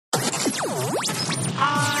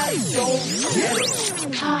I Don't Get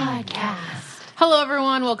It Podcast. Hello,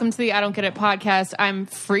 everyone. Welcome to the I Don't Get It podcast. I'm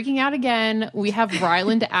freaking out again. We have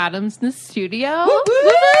Ryland Adams in the studio.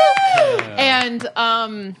 And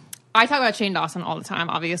I talk about Shane Dawson all the time,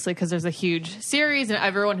 obviously, because there's a huge series, and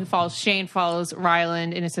everyone who follows Shane follows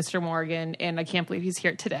Ryland and his sister Morgan, and I can't believe he's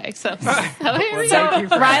here today. So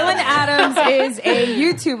Ryland Adams is a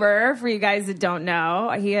YouTuber, for you guys that don't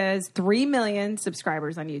know. He has 3 million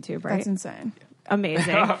subscribers on YouTube, right? That's insane.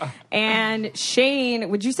 Amazing. And Shane,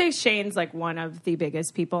 would you say Shane's like one of the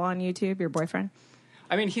biggest people on YouTube, your boyfriend?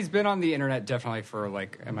 I mean, he's been on the internet definitely for,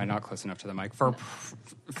 like, am I not close enough to the mic? For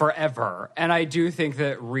forever. And I do think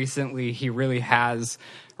that recently he really has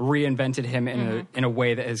reinvented him in a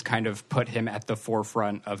way that has kind of put him at the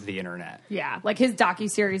forefront of the internet. Yeah, like his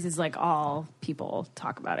docuseries is like all people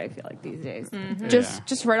talk about, I feel like, these days. Mm-hmm.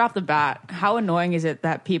 Just right off the bat, how annoying is it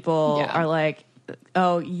that people are like,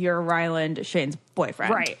 oh, you're Ryland, Shane's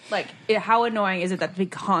boyfriend. Right. Like, how annoying is it that we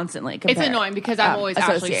constantly compare? it's annoying because I'm always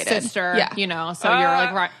Ashley's sister, you know, so you're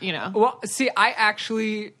like, right, you know. Well, see,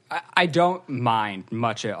 I don't mind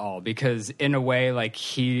much at all because in a way, like,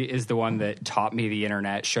 he is the one that taught me the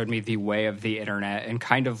internet, showed me the way of the internet, and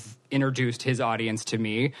kind of introduced his audience to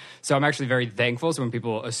me. So I'm actually very thankful. So when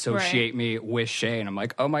people associate me with Shane, I'm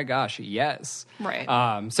like, oh my gosh, yes. Right.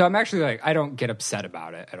 So I'm actually like, I don't get upset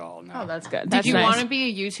about it at all. No. Oh, that's good. Did you want to be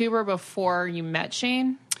a YouTuber before you met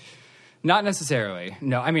Shane? Not necessarily.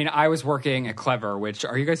 No, I mean, I was working at Clever, which,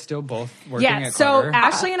 are you guys still both working at so Clever?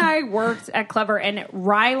 Ashley and I worked at Clever, and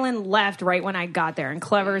Ryland left right when I got there. And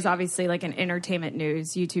Clever is obviously like an entertainment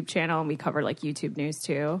news YouTube channel, and we cover like YouTube news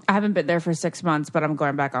too. I haven't been there for 6 months, but I'm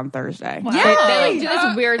going back on Thursday. Wow. They like do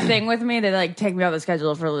this weird thing with me. They like take me off the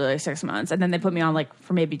schedule for like 6 months, and then they put me on like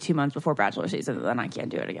for maybe 2 months before Bachelor season, and then I can't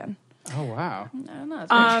do it again. Oh, wow. I don't know.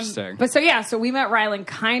 It's Interesting. But so we met Ryland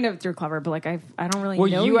kind of through Clever, but like I don't really know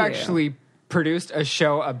Well, you. you actually produced a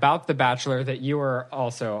show about The Bachelor that you were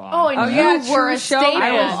also on. Oh, and you were a staple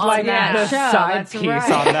I was on like that the show. side That's piece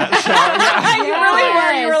right. on that show. Yeah. You really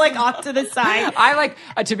were. You were like off to the side. I like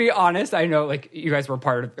to be honest. I know, like, you guys were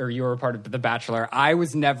you were a part of The Bachelor.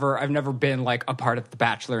 I've never been like a part of The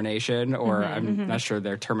Bachelor Nation, or I'm not sure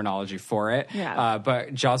their terminology for it. Yeah.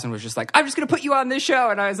 But Dawson was just like, I'm just gonna put you on this show,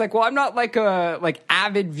 and I was like, well, I'm not like a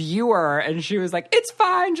avid viewer, and she was like, it's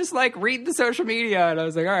fine, just like read the social media, and I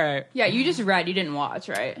was like, all right. Yeah, you just read, you didn't watch,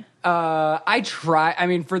 right? I try. I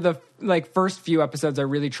mean, for the first few episodes, I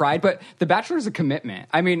really tried. But The Bachelor is a commitment.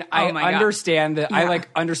 I mean, I understand that. I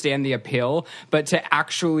understand the appeal, but to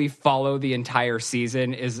actually follow the entire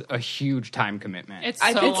season is a huge time commitment. It's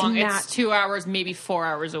so long. It's 2 hours, maybe 4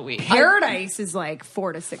 hours a week. Paradise is like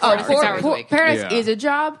 4 to 6 hours. 6 hours a week. Paradise is a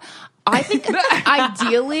job. I think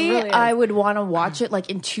ideally Really I would want to watch it like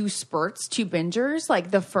in 2 spurts, 2 bingers, like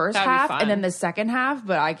the first That'd be half fun. and then the second half,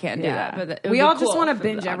 but I can't do that. But it would we be all just cool want to for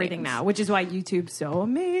binge the everything audience. now, which is why YouTube's so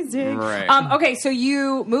amazing. Right. Okay, so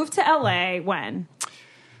you moved to LA when?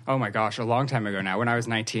 Oh my gosh, a long time ago now, when I was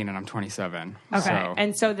 19 and I'm 27. Okay. So.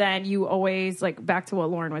 And so then you always, like, back to what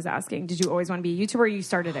Lauren was asking, did you always want to be a YouTuber? You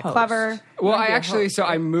started at Clever? Well,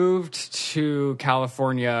 I moved to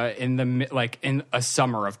California in a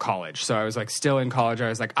summer of college. So I was like still in college. I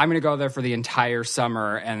was like, I'm going to go there for the entire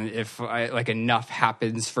summer. And if enough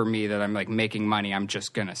happens for me that I'm like making money, I'm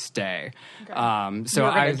just going to stay. Okay. So you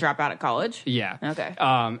were I going to drop out of college? Yeah.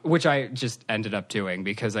 Okay. Which I just ended up doing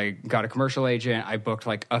because I got a commercial agent. I booked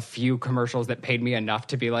like a few commercials that paid me enough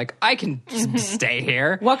to be like, I can stay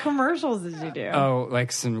here. What commercials did you do? Oh,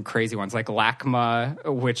 like some crazy ones, like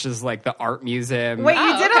LACMA, which is like the art museum. Wait,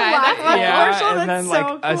 you did a LACMA commercial? And That's then so like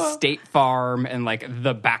cool. a State Farm and like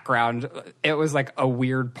the background. It was like a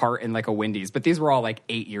weird part in like a Wendy's, but these were all like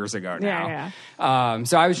 8 years ago now. Yeah.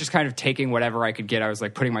 So I was just kind of taking whatever I could get. I was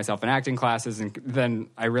like putting myself in acting classes, and then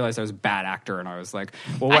I realized I was a bad actor, and I was like,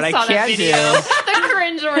 well, what I saw that can video. do. The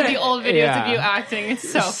cringe or the old videos Yeah. of you acting. It's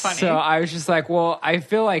so funny. So I was just like, well, I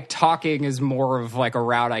feel like talking is more of like a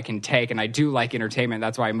route I can take, and I do like entertainment.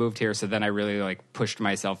 That's why I moved here. So then I really like pushed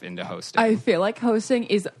myself into hosting. I feel like hosting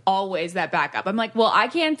is always that backup. I'm like, well, I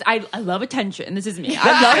can't. I love attention. This is me.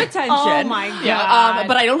 I love attention. Oh my God.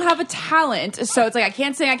 But I don't have a talent, so it's like I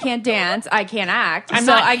can't sing, I can't dance, I can't act. I'm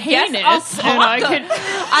so not I guess heinous, and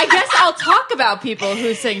I guess I'll talk about people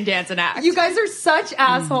who sing, dance, and act. You guys are such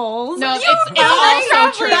assholes. No, You it's really also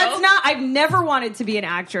are. true. That's not. I've never wanted to be an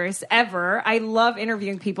actress ever. I love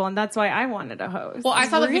interviewing people, and that's why I wanted to host. Well, I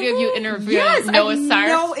saw the video of you interviewing Yes, Noah I have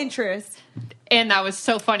Cyrus. no interest. And that was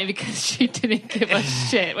so funny because she didn't give a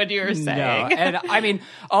shit what you were saying. No, and I mean,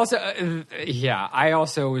 also, I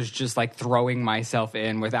also was just like throwing myself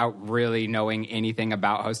in without really knowing anything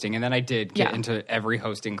about hosting. And then I did get into every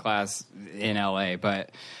hosting class in LA,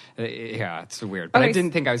 but it's weird. But I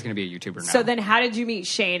didn't think I was going to be a YouTuber now. So then how did you meet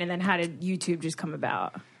Shane, and then how did YouTube just come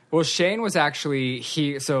about? Well, Shane was actually,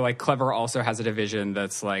 so like Clever also has a division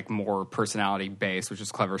that's like more personality based, which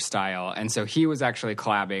is Clever Style. And so he was actually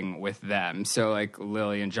collabing with them. So like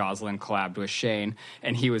Lily and Jocelyn collabed with Shane,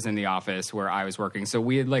 and he was in the office where I was working. So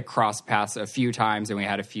we had like crossed paths a few times, and we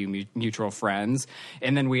had a few mutual friends.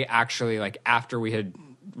 And then we actually, like, after we had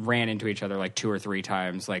ran into each other like 2 or 3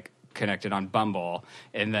 times, like connected on Bumble,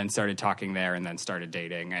 and then started talking there, and then started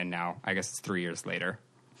dating. And now I guess it's 3 years later.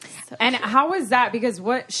 And how was that? Because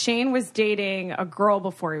Shane was dating a girl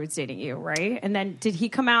before he was dating you, right? And then did he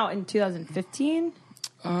come out in 2015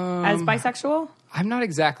 as bisexual? I'm not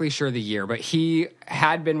exactly sure the year, but he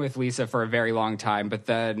had been with Lisa for a very long time. But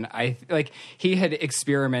then he had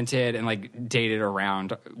experimented and like dated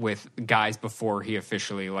around with guys before he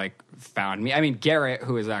officially like found me. I mean, Garrett,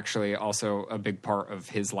 who is actually also a big part of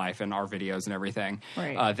his life and our videos and everything,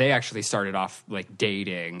 right. They actually started off like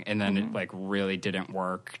dating, and then it like really didn't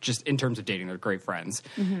work. Just in terms of dating, they're great friends.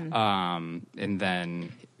 And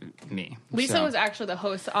then me. Lisa was actually the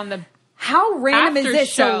host on the How random is after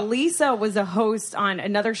this? show. So Lisa was a host on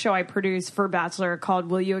another show I produced for Bachelor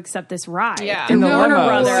called Will You Accept This Ride? Yeah. In the Warner limos,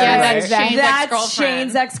 Brothers. Yeah, right? that's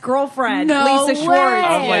Shane's ex-girlfriend. No Lisa way. Schwartz.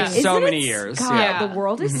 Of like Yeah. so Isn't many it- years. God, Yeah. the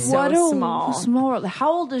world is so What a small. small.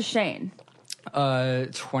 How old is Shane?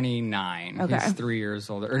 29. Okay. He's 3 years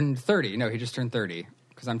older. Or 30. No, he just turned 30.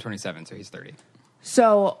 Because I'm 27, so he's 30.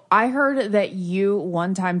 So I heard that you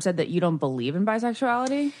one time said that you don't believe in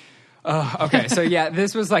bisexuality. Okay, so yeah,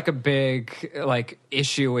 this was like a big like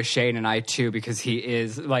issue with Shane and I too, because he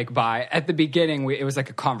is like bi. At the beginning, it was like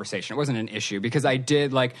a conversation. It wasn't an issue because I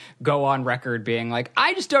did like go on record being like,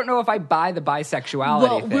 I just don't know if I buy the bisexuality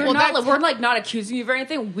Well, thing. we're not accusing you of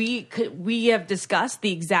anything. We have discussed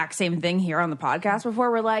the exact same thing here on the podcast before.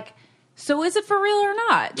 We're like, so is it for real or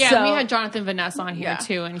not? Yeah, so, we had Jonathan Vanessa on here Yeah.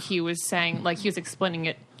 too, and he was saying, like, he was explaining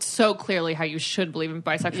it so clearly how you should believe in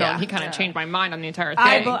bisexuality. Yeah. And he kind of changed my mind on the entire thing.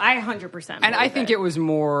 I 100%. And I think it was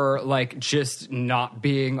more like just not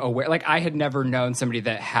being aware. Like I had never known somebody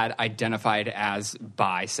that had identified as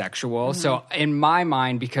bisexual. So in my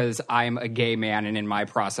mind, because I'm a gay man and in my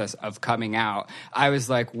process of coming out, I was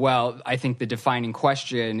like, well, I think the defining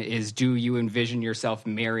question is, do you envision yourself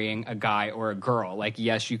marrying a guy or a girl? Like,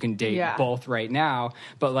 yes, you can date both right now.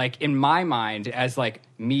 But like in my mind, as like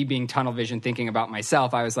me being tunnel vision thinking about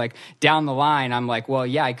myself, I was like, down the line, I'm like, well,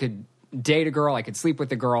 yeah, I could date a girl, I could sleep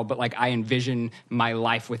with a girl, but like I envision my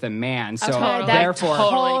life with a man. So therefore,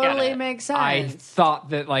 totally makes sense. I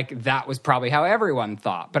thought that like that was probably how everyone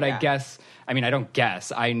thought. But I guess, I mean, I don't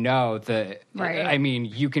guess. I know that, I mean,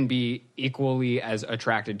 you can be equally as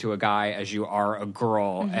attracted to a guy as you are a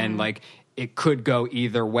girl. And like, it could go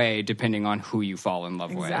either way depending on who you fall in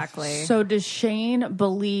love with. Exactly. So does Shane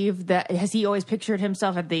believe that, has he always pictured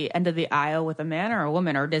himself at the end of the aisle with a man or a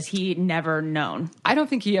woman, or does he never known? I don't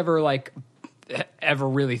think he ever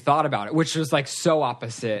really thought about it, which was like so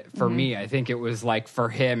opposite for me. I think it was like for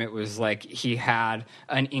him, it was like he had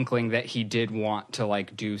an inkling that he did want to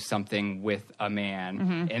like do something with a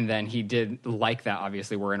man, and then he did like that.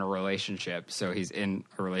 Obviously, we're in a relationship, so he's in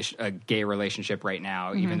a gay relationship right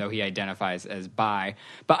now, even though he identifies as bi.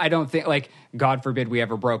 But I don't think, like, God forbid we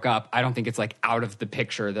ever broke up, I don't think it's like out of the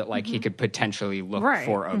picture that like he could potentially look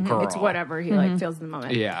for a girl. It's whatever he like feels in the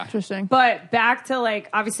moment. Yeah. Interesting. But back to like,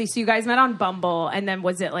 obviously, so you guys met on Bumble, and then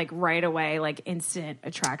was it like right away, like instant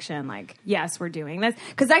attraction? Like, yes, we're doing this.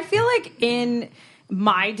 Because I feel like in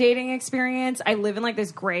my dating experience, I live in like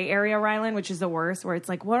this gray area, Ryland, which is the worst, where it's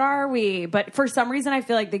like, what are we? But for some reason, I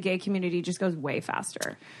feel like the gay community just goes way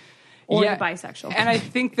faster. Or the bisexual. And I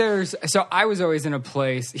think so I was always in a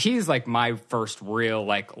place, he's like my first real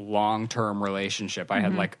like long-term relationship. I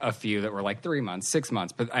had like a few that were like 3 months, 6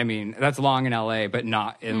 months, but I mean, that's long in LA, but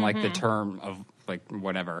not in like the term of like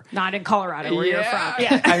whatever. Not in Colorado, where you're from.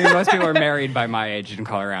 Yeah. I mean, most people are married by my age in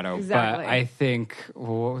Colorado, Exactly. but I think,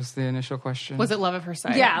 what was the initial question? Was it love at first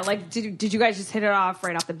sight? Yeah, like, did you guys just hit it off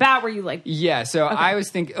right off the bat? Were you like... Yeah, so I was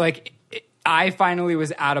thinking, like, I finally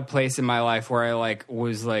was at a place in my life where I like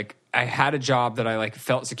was like, I had a job that I like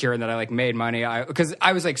felt secure and that I like made money. Because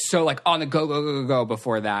I was like so like on the go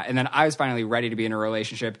before that. And then I was finally ready to be in a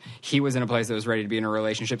relationship. He was in a place that was ready to be in a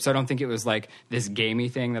relationship. So I don't think it was like this gamey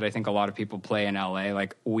thing that I think a lot of people play in LA.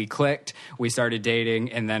 Like we clicked, we started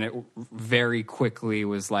dating, and then it very quickly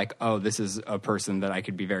was like, oh, this is a person that I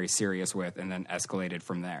could be very serious with, and then escalated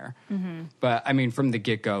from there. But I mean, from the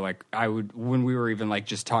get-go, like I would, when we were even like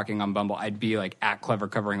just talking on Bumble, I'd be like at Clever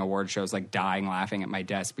covering award shows, like dying laughing at my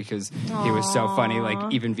desk because he was so funny,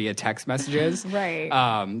 like even via text messages. Right.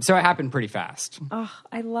 So it happened pretty fast. Oh,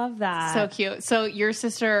 I love that. So cute. So your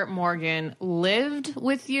sister Morgan lived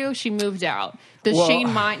with you. She moved out. Did Well-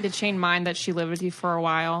 Shane mind? Did Shane mind that she lived with you for a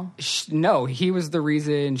while? No, he was the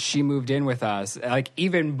reason she moved in with us. Like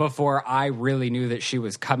even before I really knew that she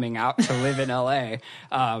was coming out to live in LA,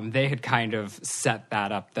 they had kind of set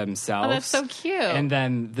that up themselves. Oh, that's so cute. And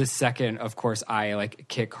then the second, of course, I like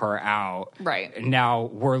kick her out. Right. Now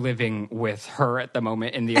we're living with her at the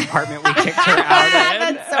moment in the apartment we kicked her out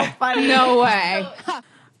in. That's so funny. No way.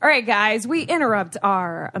 All right, guys, we interrupt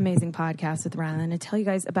our amazing podcast with Ryland to tell you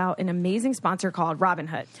guys about an amazing sponsor called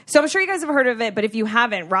Robinhood. So I'm sure you guys have heard of it, but if you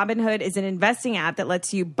haven't, Robinhood is an investing app that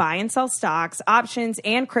lets you buy and sell stocks, options,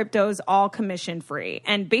 and cryptos all commission free.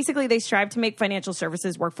 And basically, they strive to make financial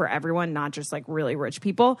services work for everyone, not just like really rich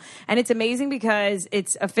people. And it's amazing because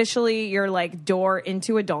it's officially your like door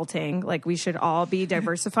into adulting. Like we should all be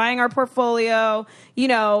diversifying our portfolio. You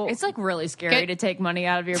know, It's like really scary to take money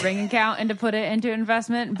out of your bank account and to put it into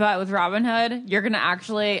investment. But with Robinhood, you're going to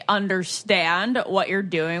actually understand what you're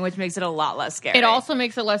doing, which makes it a lot less scary. It also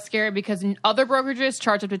makes it less scary because other brokerages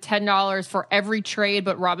charge up to $10 for every trade,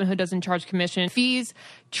 but Robinhood doesn't charge commission fees.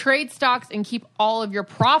 Trade stocks and keep all of your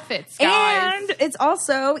profits, guys. And it's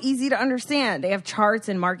also easy to understand. They have charts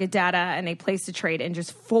and market data, and they place to trade in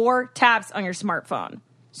just 4 taps on your smartphone.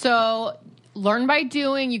 So learn by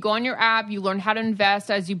doing. You go on your app, you learn how to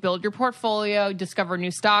invest as you build your portfolio, discover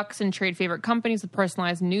new stocks and trade favorite companies with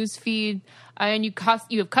personalized news feed. And you have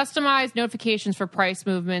customized notifications for price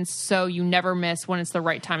movements so you never miss when it's the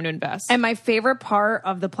right time to invest. And my favorite part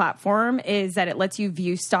of the platform is that it lets you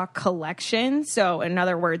view stock collection. So in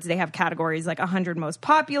other words, they have categories like 100 most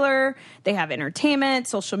popular, they have entertainment,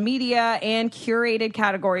 social media, and curated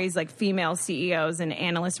categories like female CEOs and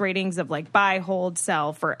analyst ratings of like buy, hold,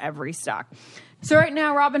 sell for every stock. So right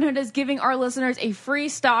now, Robinhood is giving our listeners a free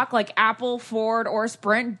stock like Apple, Ford, or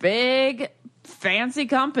Sprint, big fancy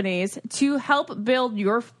companies, to help build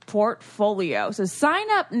your portfolio. So sign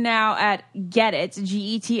up now at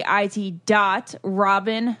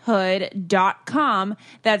getit.robinhood.com.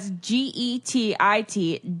 That's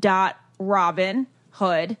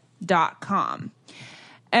getit.robinhood.com.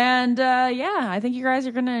 And yeah, I think you guys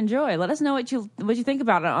are going to enjoy. Let us know what you think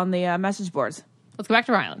about it on the message boards. Let's go back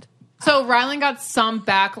to Ryland. So Ryland got some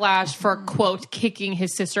backlash for, quote, kicking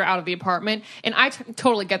his sister out of the apartment. And I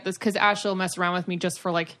totally get this because Ashley will mess around with me just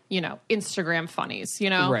for, like, you know, Instagram funnies, you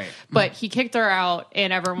know? Right. But he kicked her out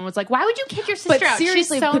and everyone was like, why would you kick your sister out?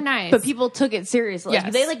 Seriously, She's so but, nice. But people took it seriously. Like,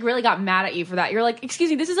 Yes. they like really got mad at you for that. You're like, excuse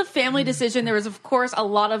me, this is a family decision. There was, of course, a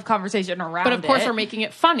lot of conversation around it. But of course we're making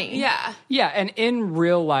it funny. Yeah. Yeah, and in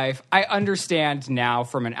real life, I understand now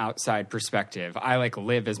from an outside perspective. I like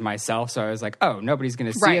live as myself, so I was like, oh, nobody's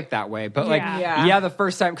going to see Right. it that way. But like, Yeah. yeah, the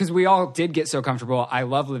first time, because we all did get so comfortable. I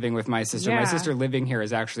love living with my sister. Yeah. My sister living here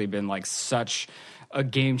has actually been like such a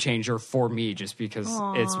game changer for me just because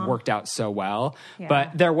it's worked out so well. Yeah.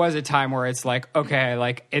 But there was a time where it's like, okay,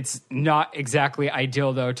 like it's not exactly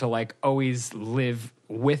ideal though to like always live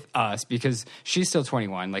with us because she's still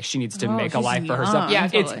 21. Like she needs to make a she's life for young. herself. Yeah,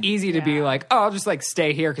 It's totally. easy to be like, oh, I'll just like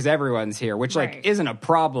stay here because everyone's here, which Right. like isn't a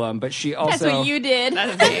problem. But she also That's what you did. she,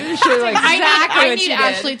 like, I what need she did.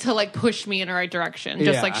 Ashley to like push me in the right direction,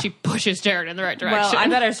 just Yeah. like she pushes Jared in the right Well, direction. I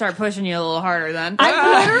better start pushing you a little harder then.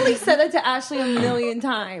 I literally said that to Ashley a million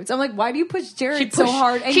times. I'm like, why do you push Jared so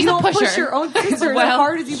hard? And she's you a don't push pusher. your own sister as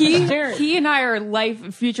hard as you push Jared. he and I are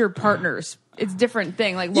future partners. It's a different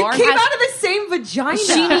thing. Like You Lauren came has, out of the same vagina.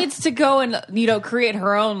 she needs to go and create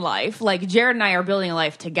her own life. Like Jared and I are building a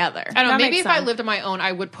life together. I don't know. That Maybe makes if I sense. lived on my own,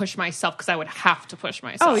 I would push myself because I would have to push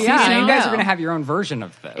myself. Oh, yeah. so you I guys know. are gonna have your own version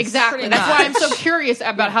of this. Exactly. Pretty That's why I'm much. so curious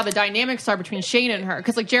about how the dynamics are between Shane and her.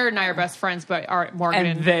 Because like Jared and I are best friends, but are Morgan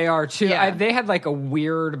And they are too. Yeah. They had like a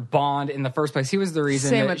weird bond in the first place. He was the reason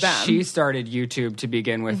Same that with them. she started YouTube to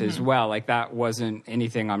begin with as well. Like that wasn't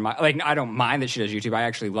anything on my like. I don't mind that she does YouTube. I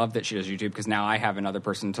actually love that she does YouTube because now I have another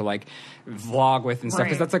person to like vlog with and stuff.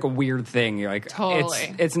 Because Right. that's like a weird thing. You're like,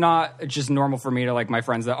 Totally. it's not just normal for me to like my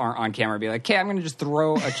friends that aren't on camera be like, okay, I'm going to just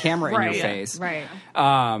throw a camera in Right. your face. Right.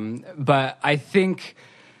 But I think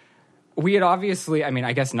we had obviously, I mean,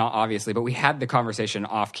 I guess not obviously, but we had the conversation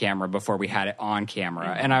off camera before we had it on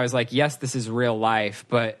camera. And I was like, yes, this is real life,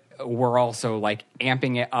 but we're also like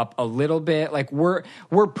amping it up a little bit. Like we're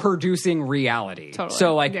producing reality. Totally.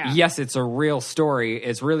 So like, yes, it's a real story.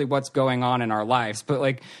 It's really what's going on in our lives, but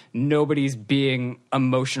like nobody's being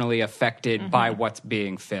emotionally affected by what's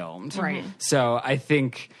being filmed. Right. So I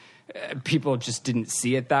think people just didn't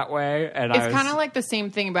see it that way. And It's kind of like the same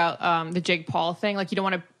thing about the Jake Paul thing. Like, you don't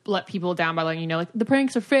want to let people down by letting you know, like, the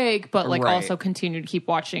pranks are fake, but like also continue to keep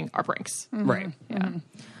watching our pranks. Right.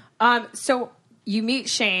 Yeah. So you meet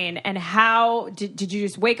Shane, and how did you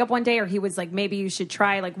just wake up one day, or he was like, maybe you should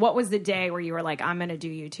try? Like, what was the day where you were like, I'm going to do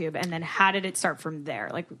YouTube? And then how did it start from there?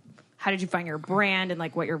 Like, how did you find your brand and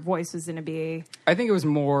like what your voice was going to be? I think it was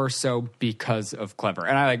more so because of Clever.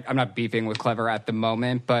 And I'm not beefing with Clever at the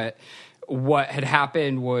moment, but what had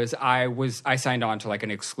happened was I signed on to like an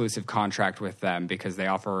exclusive contract with them because they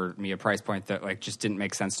offered me a price point that like just didn't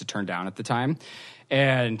make sense to turn down at the time.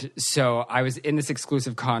 And so I was in this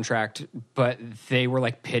exclusive contract, but they were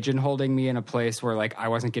like pigeonholing me in a place where like I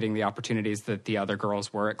wasn't getting the opportunities that the other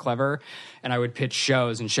girls were at Clever. And I would pitch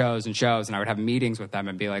shows and shows and shows, and I would have meetings with them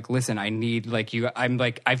and be like, listen, I need like you, I'm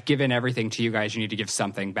like, I've given everything to you guys. You need to give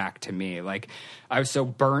something back to me. Like I was so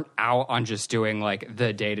burnt out on just doing like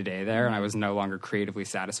the day to day there, and I was no longer creatively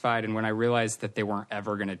satisfied. And when I realized that they weren't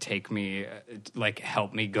ever going to take me, like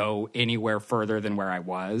help me go anywhere further than where I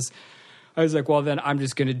was, I was like, well, then I'm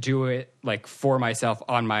just going to do it like for myself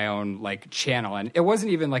on my own like channel. And it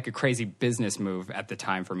wasn't even like a crazy business move at the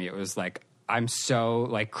time for me. It was like, I'm so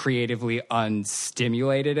like creatively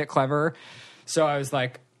unstimulated at Clever. So I was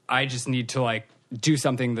like, I just need to like do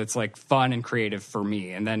something that's like fun and creative for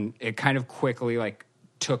me. And then it kind of quickly like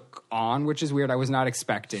took on, which is weird. I was not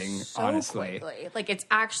expecting, honestly. Quickly. Like, it's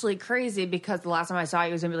actually crazy because the last time I saw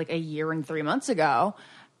you was maybe like a year and 3 months ago.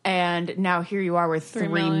 And now here you are with 3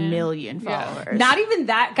 million followers. Yeah. Not even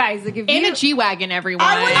that, guys. Like, if And you, a G-Wagon, everyone.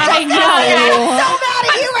 I know. I'm so mad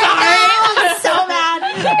at you right now. I'm so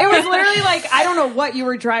mad. It was literally like, I don't know what you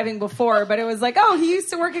were driving before, but it was like, oh, he used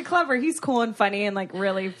to work at Clever. He's cool and funny and like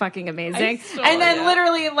really fucking amazing. And then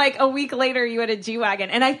literally like a week later, you had a G-Wagon.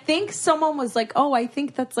 And I think someone was like, oh, I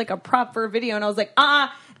think that's like a prop for a video. And I was like,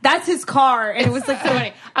 that's his car. And it was like so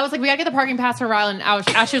funny. I was like, we gotta get the parking pass for Ryland.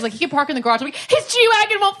 Ashley was like, he can park in the garage. I'm like, his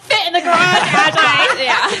G-Wagon won't fit in the garage.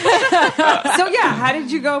 So yeah, how did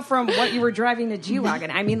you go from what you were driving to G-Wagon?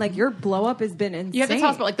 I mean, like, your blow up has been insane. You have to tell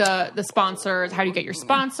us about like the sponsors. How do you get your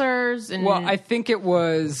sponsors? And Well, I think it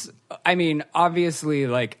was, I mean, obviously,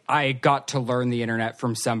 like, I got to learn the internet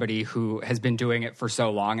from somebody who has been doing it for so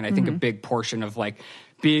long. And I think a big portion of, like,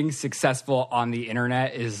 being successful on the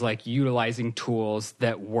internet is, like, utilizing tools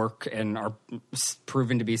that work and are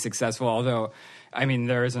proven to be successful. Although, I mean,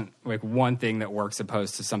 there isn't, like, one thing that works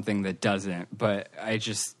opposed to something that doesn't. But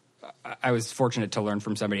I was fortunate to learn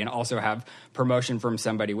from somebody and also have promotion from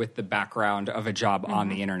somebody with the background of a job on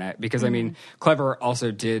the internet. Because, I mean, Clever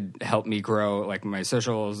also did help me grow, like, my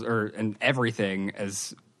socials and everything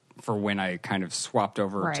as for when I kind of swapped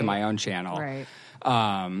over to my own channel. Right.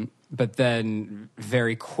 But then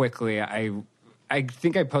very quickly, I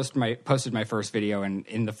think I posted my first video, and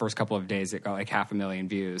in the first couple of days, it got like 500,000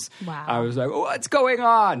 views. Wow. I was like, what's going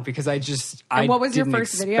on? Because And what was your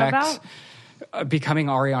first video about? Becoming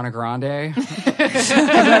Ariana Grande.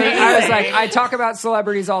 I was like, I talk about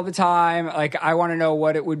celebrities all the time. Like, I want to know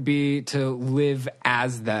what it would be to live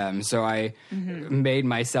as them. So I made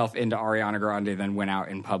myself into Ariana Grande, then went out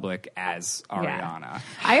in public as Ariana.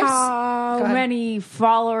 How many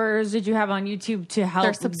followers did you have on YouTube to help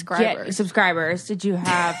They're subscribers. get subscribers? Did you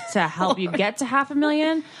have to help you get to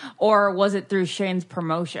 500,000, or was it through Shane's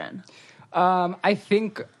promotion? I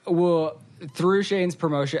think, through Shane's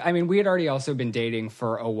promotion, I mean, we had already also been dating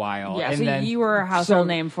for a while. Yeah, and so then, you were a household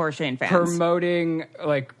name for Shane fans. Promoting,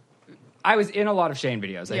 like, I was in a lot of Shane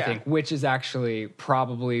videos, I think, which is actually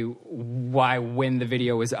probably why when the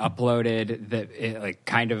video was uploaded, that it, like,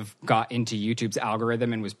 kind of got into YouTube's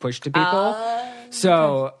algorithm and was pushed to people.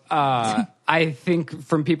 So I think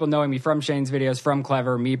from people knowing me from Shane's videos, from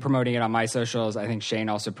Clever, me promoting it on my socials, I think Shane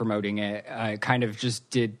also promoting it kind of just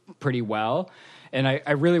did pretty well. And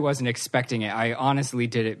I really wasn't expecting it. I honestly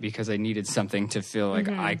did it because I needed something to feel like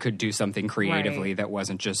I could do something creatively that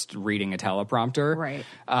wasn't just reading a teleprompter. Right.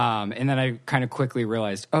 And then I kind of quickly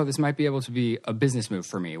realized, this might be able to be a business move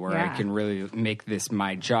for me where I can really make this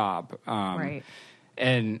my job. Right.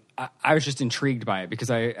 And I was just intrigued by it because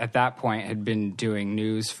I, at that point, had been doing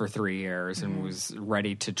news for 3 years and was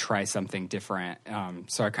ready to try something different.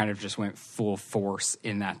 So I kind of just went full force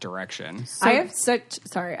in that direction. I have such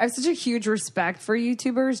a huge respect for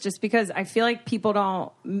YouTubers just because I feel like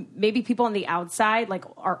maybe people on the outside, like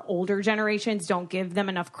our older generations, don't give them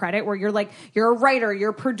enough credit where you're like, you're a writer, you're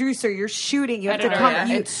a producer, you're shooting, you have to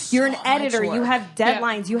come, you're an editor, you have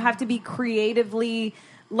deadlines, you have to be creatively,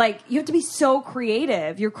 like, you have to be so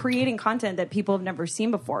creative. You're creating content that people have never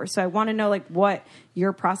seen before. So I want to know, like, what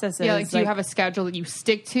your process is. Yeah, like, do you have a schedule that you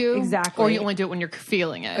stick to? Exactly. Or you only do it when you're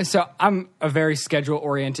feeling it? So I'm a very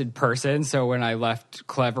schedule-oriented person. So when I left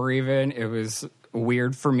Clever even, it was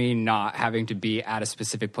weird for me not having to be at a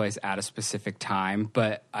specific place at a specific time.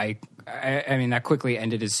 But I mean, that quickly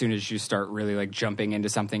ended as soon as you start really, like, jumping into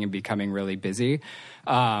something and becoming really busy.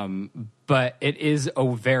 But it is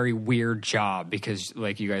a very weird job because,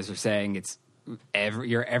 like you guys are saying, it's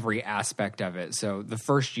every aspect of it. So the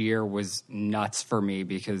first year was nuts for me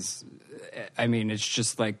because, I mean, it's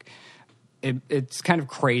just like it's kind of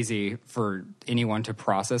crazy for anyone to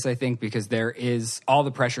process, I think, because there is all the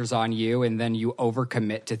pressures on you, and then you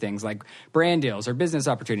overcommit to things like brand deals or business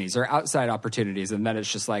opportunities or outside opportunities, and then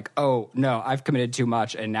it's just like, oh no, I've committed too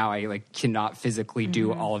much, and now I like cannot physically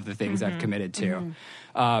do all of the things I've committed to.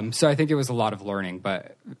 So I think it was a lot of learning,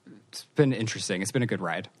 but it's been interesting. It's been a good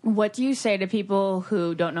ride. What do you say to people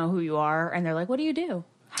who don't know who you are and they're like, what do you do?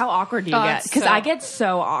 How awkward do you get? Because I get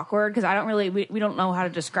so awkward because I don't really, we don't know how to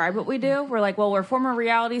describe what we do. We're like, well, we're former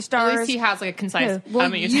reality stars. At least he has like a concise, Well,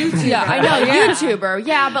 YouTuber. Yeah, I know, YouTuber.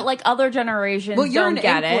 Yeah, but like other generations don't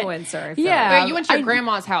get it. Well, you're an influencer. I feel Yeah. like. Wait, you went to your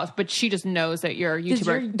grandma's house, but she just knows that you're a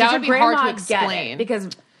YouTuber. Does That your would be hard to grandma get it? explain. Because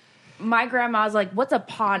my grandma's like, what's a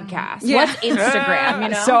podcast? Yeah. What's Instagram? You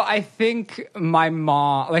know? So I think my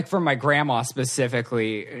mom, like for my grandma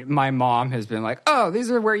specifically, my mom has been like, oh, these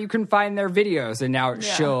are where you can find their videos. And now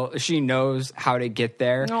she knows how to get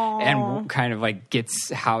there and kind of like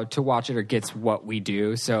gets how to watch it or gets what we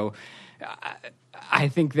do. So I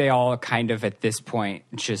think they all kind of at this point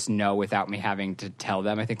just know without me having to tell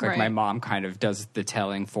them. I think like my mom kind of does the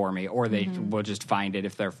telling for me, or they will just find it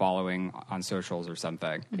if they're following on socials or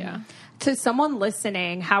something. Yeah. To someone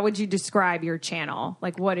listening, how would you describe your channel?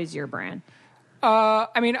 Like, what is your brand? I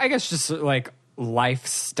mean, I guess just like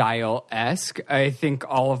lifestyle-esque. I think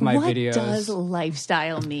all of my videos. What does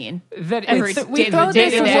lifestyle mean? That Every it's- day- we throw day-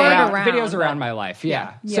 this day- word day- around. videos around my life.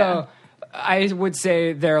 Yeah. So I would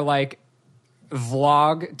say they're like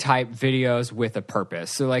vlog type videos with a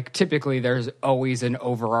purpose. So like typically there's always an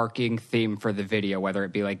overarching theme for the video, whether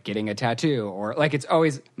it be like getting a tattoo or like it's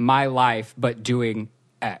always my life but doing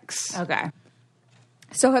X. Okay.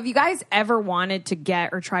 So have you guys ever wanted to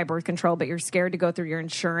get or try birth control, but you're scared to go through your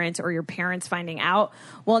insurance or your parents finding out?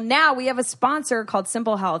 Well, now we have a sponsor called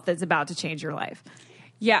Simple Health that's about to change your life.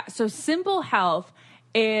 Yeah, so Simple Health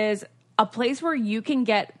is a place where you can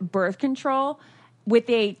get birth control with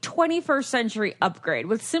a 21st century upgrade.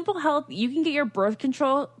 With Simple Health, you can get your birth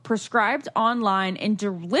control prescribed online and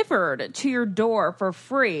delivered to your door for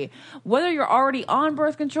free. Whether you're already on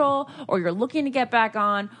birth control or you're looking to get back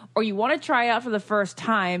on or you want to try out for the first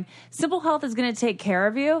time, Simple Health is going to take care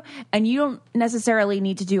of you, and you don't necessarily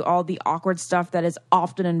need to do all the awkward stuff that is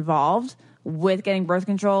often involved with getting birth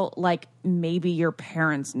control, like maybe your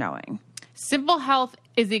parents knowing. Simple Health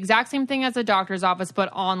is the exact same thing as a doctor's office,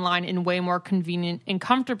 but online and way more convenient and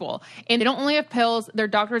comfortable. And they don't only have pills. Their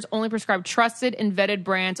doctors only prescribe trusted and vetted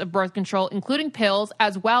brands of birth control, including pills,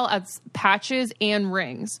 as well as patches and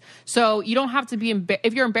rings. So you don't have to be,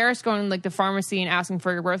 if you're embarrassed going to like the pharmacy and asking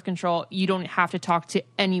for your birth control, you don't have to talk to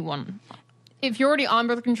anyone. If you're already on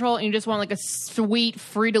birth control and you just want like a sweet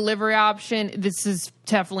free delivery option, this is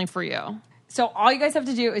definitely for you. So all you guys have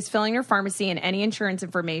to do is fill in your pharmacy and any insurance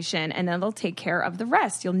information, and then they'll take care of the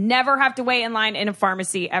rest. You'll never have to wait in line in a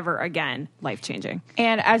pharmacy ever again. Life-changing.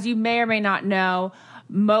 And as you may or may not know,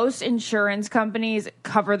 most insurance companies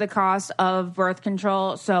cover the cost of birth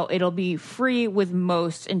control, so it'll be free with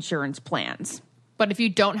most insurance plans. But if you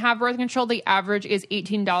don't have birth control, the average is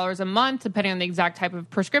 $18 a month, depending on the exact type of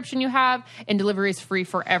prescription you have, and delivery is free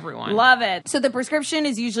for everyone. Love it. So the prescription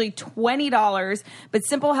is usually $20, but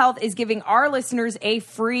Simple Health is giving our listeners a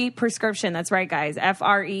free prescription. That's right, guys.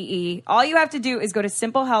 FREE. All you have to do is go to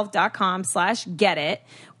simplehealth.com/getit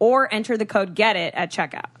or enter the code GETIT at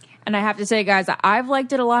checkout. And I have to say, guys, I've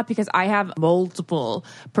liked it a lot because I have multiple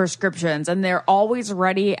prescriptions and they're always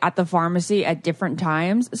ready at the pharmacy at different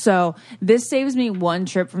times. So this saves me one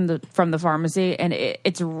trip from the pharmacy, and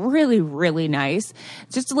it's really, really nice.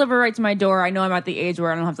 Just deliver right to my door. I know I'm at the age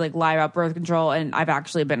where I don't have to like lie about birth control, and I've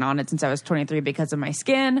actually been on it since I was 23 because of my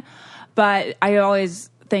skin. But I always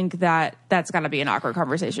think that that's got to be an awkward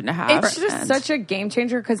conversation to have. It's just such a game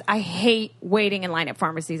changer because I hate waiting in line at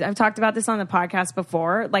pharmacies. I've talked about this on the podcast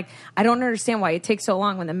before. Like, I don't understand why it takes so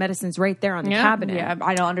long when the medicine's right there on the cabinet. Yeah,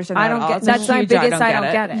 I don't understand that I don't at all. get that's my biggest I don't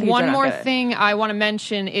get it. One more thing I want to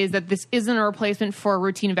mention is that this isn't a replacement for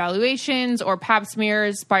routine evaluations or pap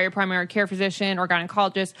smears by your primary care physician or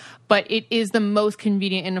gynecologist, but it is the most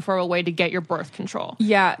convenient and affordable way to get your birth control.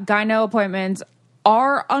 Yeah, gyno appointments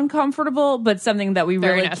are uncomfortable, but something that we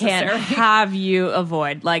Very really necessary. can't have you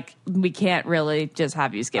avoid. Like, we can't really just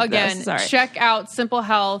have you skip Again, this. Sorry. check out Simple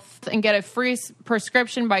Health and get a free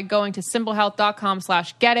prescription by going to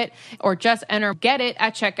simplehealth.com/getit or just enter get it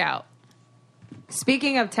at checkout.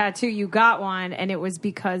 Speaking of tattoo, you got one, and it was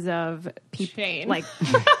because of Shane. Like,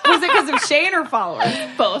 was it because of Shane or followers?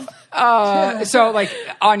 Both. So, like,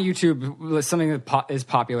 on YouTube, something that is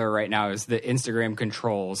popular right now is that Instagram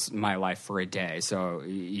controls my life for a day. So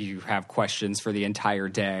you have questions for the entire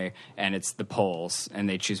day, and it's the polls, and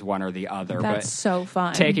they choose one or the other. That's so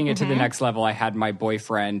fun. Taking it to the next level, I had my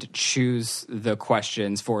boyfriend choose the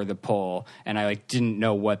questions for the poll, and I like didn't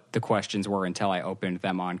know what the questions were until I opened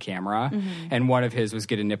them on camera. And one of his was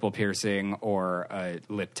get a nipple piercing or a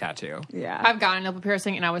lip tattoo. Yeah. I've gotten a nipple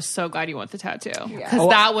piercing, and I was so glad you went the tattoo. Because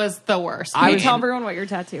that was the worst. Can you tell everyone what your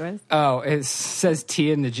tattoo is? Oh, it says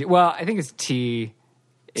T in the G. Well, I think it's T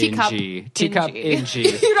in Teacup G. in Teacup G. in G.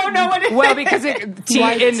 You don't know what it is. Well, because T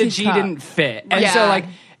Why in the G teacup? didn't fit. And Yeah. so, like,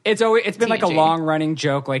 it's been like a T&G. long running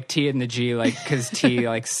joke, like T in the G, like, because T,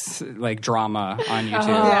 like drama on YouTube.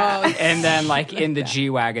 Yeah. And then, like, in the G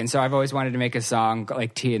Wagon. So I've always wanted to make a song,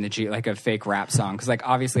 like T in the G, like a fake rap song. Because, like,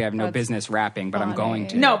 obviously I have no business rapping, but I'm going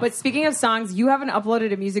to. No, but speaking of songs, you haven't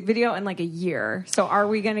uploaded a music video in like a year. So are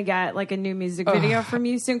we going to get like a new music video from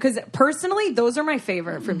you soon? Because personally, those are my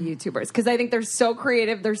favorite from YouTubers because I think they're so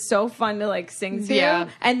creative. They're so fun to like sing to. Yeah.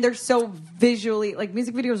 And they're so visually, like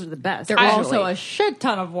music videos are the best. They're also a shit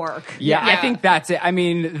ton of work. Yeah, I Yeah. think that's it. I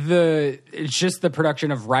mean, it's just the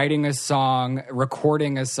production of writing a song,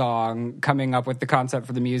 recording a song, coming up with the concept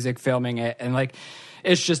for the music, filming it, and like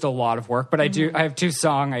it's just a lot of work. But I have two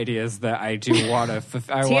song ideas that I do want to.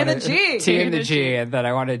 T and the G. T and the G that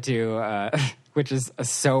I want to do. Which is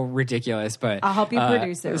so ridiculous, but I'll help you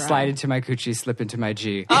produce it, Slide Ryan. into my coochie, slip into my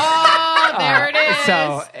G. Oh, there it is.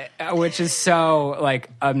 So, which is so like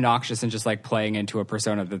obnoxious and just like playing into a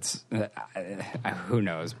persona that's who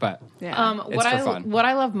knows, but What for fun. what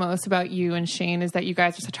I love most about you and Shane is that you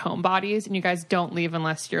guys are such homebodies and you guys don't leave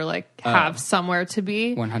unless you're like have somewhere to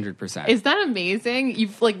be. 100%. Is that amazing?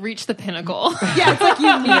 You've like reached the pinnacle. Yeah, it's like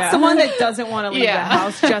you need someone that doesn't want to leave Yeah. the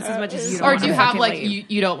house just as much as you don't Or want do you to have fucking like leave.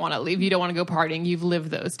 you don't want to leave? You don't want to go partying. You've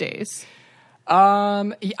lived those days.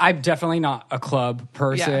 I'm definitely not a club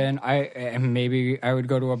person. Maybe I would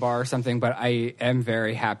go to a bar or something, but I am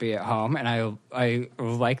very happy at home, and I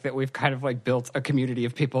like that we've kind of like built a community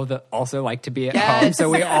of people that also like to be at home. So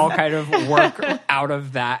we all kind of work out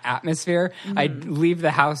of that atmosphere. I leave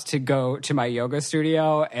the house to go to my yoga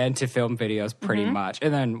studio and to film videos pretty much,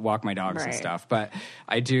 and then walk my dogs and Right. stuff. But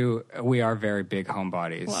we are very big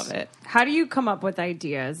homebodies. Love it. How do you come up with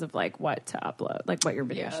ideas of like what to upload, like what your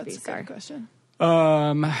video should be? That's a good question.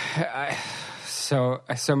 So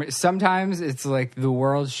sometimes it's like the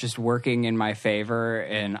world's just working in my favor,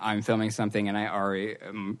 and I'm filming something, and I already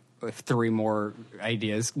 3 more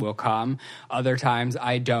ideas will come. Other times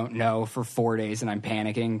I don't know for 4 days, and I'm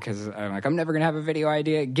panicking because I'm like, I'm never gonna have a video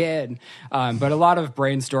idea again. But a lot of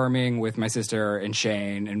brainstorming with my sister and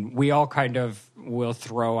Shane, and we all kind of will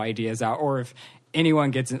throw ideas out, or if anyone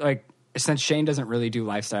gets like. Since Shane doesn't really do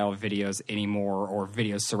lifestyle videos anymore or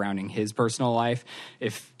videos surrounding his personal life,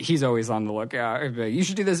 if he's always on the lookout, he'd be like, you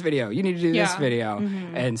should do this video. You need to do this Yeah. video.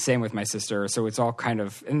 And same with my sister. So it's all kind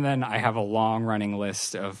of, and then I have a long running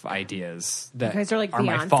list of ideas that You guys are like my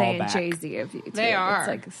Beyonce and fallback. Jay-Z of YouTube. They are. It's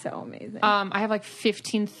like so amazing. I have like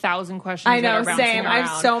 15,000 questions. I know, that are bouncing same. I have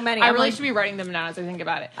around. so many. I I'm really like- should be writing them down as I think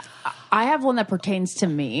about it. I have one that pertains to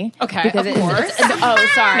me. Okay, because of it's, course.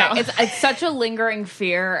 oh, sorry. No. It's such a lingering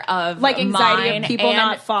fear of Like anxiety of mine people and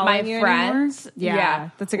not following my you friends. anymore? Yeah,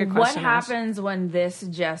 that's a good question, What Ash. happens when this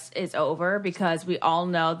just is over? Because we all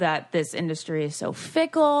know that this industry is so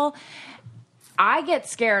fickle. I get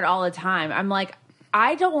scared all the time. I'm like,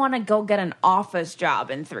 I don't want to go get an office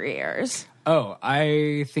job in 3 years. Oh,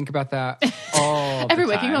 I think about that all Every the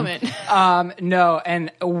waking time. moment. No,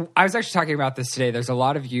 and I was actually talking about this today. There's a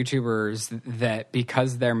lot of YouTubers that,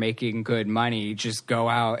 because they're making good money, just go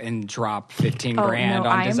out and drop 15 grand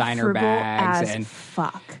on designer bags and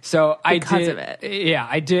fuck. So because of it. Yeah,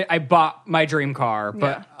 I did. I bought my dream car,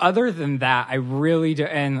 but other than that, I really do.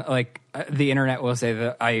 And like the internet will say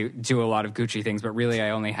that I do a lot of Gucci things, but really I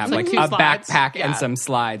only have like two a slides. backpack and some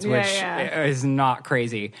slides, which is not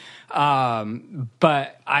crazy.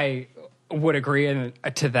 But I would agree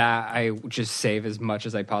to that. I just save as much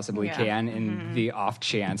as I possibly can in the off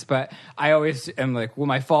chance. But I always am like, well,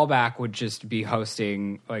 my fallback would just be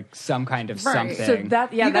hosting like some kind of something. So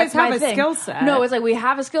that You that's guys have my a thing. skill set. No, it's like we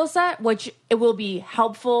have a skill set, which it will be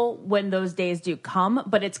helpful when those days do come.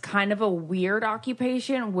 But it's kind of a weird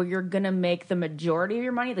occupation where you're gonna make the majority of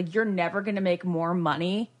your money. Like you're never gonna make more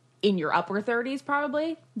money in your upper 30s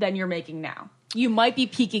probably than you're making now. You might be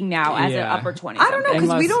peaking now as an upper 20s. I don't know because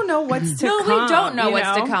we Unless- don't know what's to No, come. we don't know you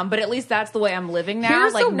what's to come, but at least that's the way I'm living now.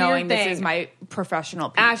 Here's the like weird knowing this thing. is my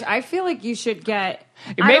professional peak. Ash, I feel like you should get.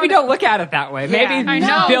 Maybe don't look at it that way. Maybe I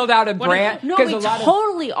know. build out a What brand. if- No, 'cause we a lot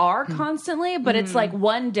totally are constantly, but it's like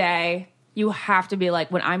one day you have to be like,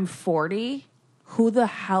 when I'm 40, who the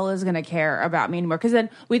hell is going to care about me anymore? Because then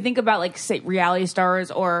we think about like, say, reality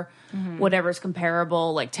stars or whatever's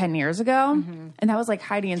comparable like 10 years ago. And that was like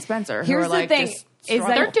Heidi and Spencer. Here's who the were, like, thing, just is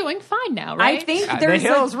that- They're doing fine now, right? I think the there's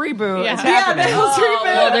Hills a, reboot Yeah. is Yeah, happening. the Hills reboot.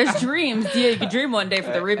 well, there's dreams. Yeah, you can dream one day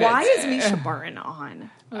for the reboot. Why is Misha Barton on?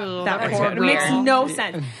 Ooh, That that's poor weird. girl. Makes no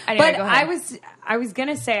sense. Anyway, But go ahead. I was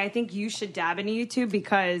gonna say I think you should dab into YouTube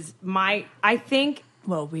because I think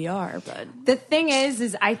Well, we are, but the thing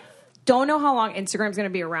is I don't know how long Instagram's going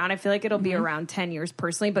to be around. I feel like it'll be around 10 years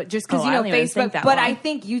personally, but just because Oh, you I know don't even Facebook. think that But long. I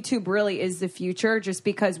think YouTube really is the future, just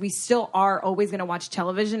because we still are always going to watch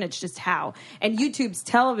television. It's just how, and YouTube's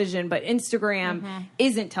television, but Instagram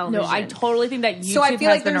isn't television. no, I totally think that YouTube so I feel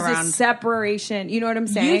has like been there's around. a separation. You know what I'm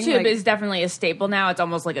saying? YouTube Like, is definitely a staple now. It's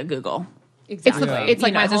almost like a Google. exactly. It's like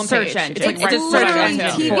You know, my it's a home search page. engine. It's like It's a right search there. engine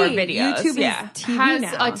TV. for videos. YouTube Yeah. is TV Has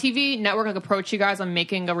now. a TV network like approached you guys on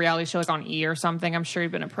making a reality show like on E or something? I'm sure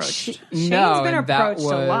you've been approached. Shane's No, been and that approached a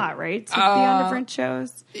was- lot, right? To be on different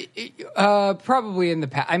shows. Probably in the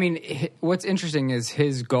past. I mean, what's interesting is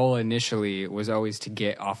his goal initially was always to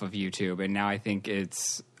get off of YouTube, and now I think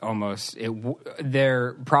it's almost it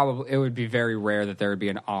would be very rare that there would be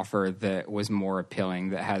an offer that was more appealing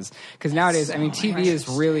that has, because nowadays I mean TV is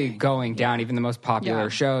really going down. Even the most popular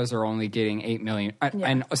shows are only getting 8 million.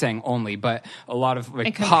 I'm saying only, but a lot of like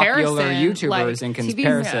In popular comparison, YouTubers like, in TV's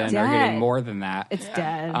comparison are dead. getting more than that. It's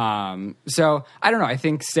dead. So I don't know. I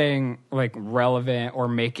think staying like relevant or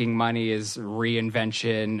making money is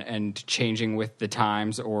reinvention and changing with the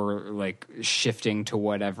times, or like shifting to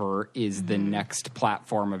whatever is the next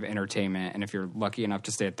platform of entertainment. And if you're lucky enough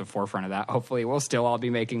to stay at the forefront of that, hopefully we'll still all be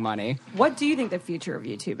making money. What do you think the future of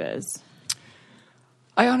YouTube is?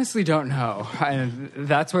 I honestly don't know. And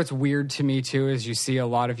that's what's weird to me too, is you see a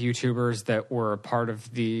lot of YouTubers that were a part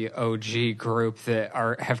of the OG group that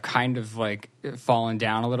have kind of like fallen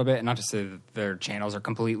down a little bit. And not to say that their channels are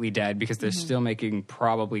completely dead, because they're still making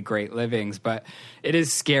probably great livings, but it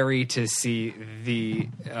is scary to see the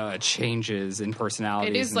changes in personalities.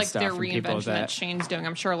 It is and like stuff their and people reinvention that Shane's doing.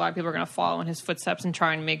 I'm sure a lot of people are going to follow in his footsteps and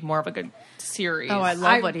try and make more of like a series. Oh, I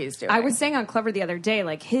love what he's doing. I was saying on Clever the other day,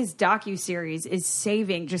 like his docu-series is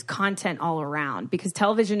saving just content all around, because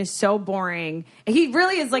television is so boring. He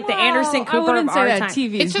really is like the Anderson Cooper I wouldn't of say our that time.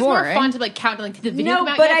 TV It's is just boring. more fun to like count like did the video No, come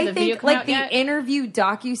out but yet? Did I the video think come like out the yet? interview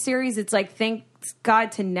docu-series, it's like thanks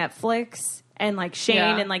God to Netflix and like Shane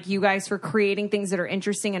Yeah. and like you guys for creating things that are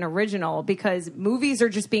interesting and original, because movies are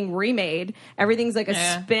just being remade. Everything's like a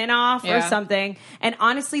spin-off or Yeah. something. And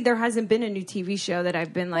honestly, there hasn't been a new TV show that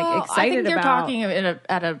I've been like Well, excited I think you're about. talking at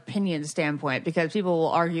an opinion standpoint, because people will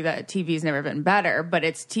argue that TV's never been better, but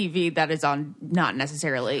it's TV that is on not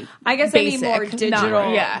necessarily. I guess basic, I mean more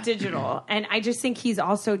digital. yeah. Digital. And I just think he's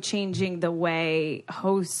also changing the way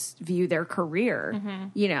hosts view their career,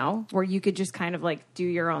 you know, where you could just kind of like do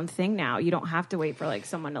your own thing now. You don't have to wait for like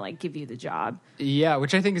someone to like give you the job. Yeah,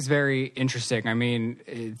 which I think is very interesting. I mean,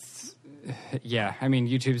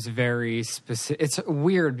 YouTube's very specific. It's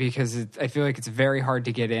weird because I feel like it's very hard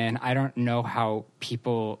to get in. I don't know how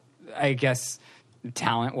people, I guess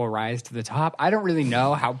talent will rise to the top. I don't really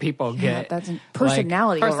know how people get That's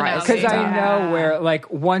personality. Personality. because I know where,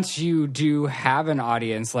 like, once you do have an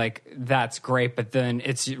audience, like, that's great, but then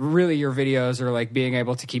it's really your videos, or like being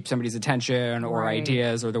able to keep somebody's attention, or Right.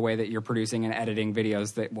 ideas, or the way that you're producing and editing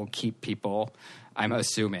videos that will keep people, I'm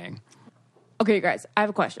assuming. Okay, guys, I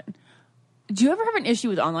have a question. Do you ever have an issue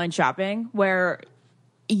with online shopping where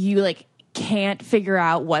you like can't figure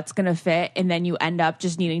out what's going to fit, and then you end up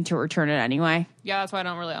just needing to return it anyway. Yeah, that's why I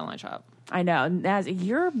don't really online shop. I know. As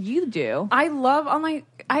you do. I love online.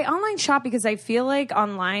 I online shop because I feel like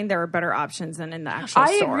online there are better options than in the actual store.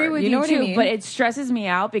 I agree with you what too, I mean? but it stresses me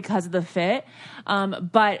out because of the fit.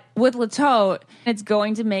 But with Latote, it's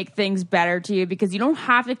going to make things better to you because you don't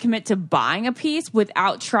have to commit to buying a piece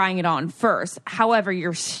without trying it on first. However,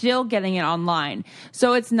 you're still getting it online.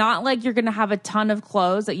 So it's not like you're going to have a ton of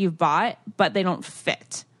clothes that you've bought, but they don't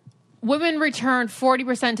fit. Women return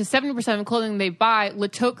 40% to 70% of clothing they buy.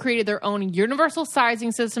 Latote created their own universal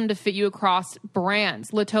sizing system to fit you across brands.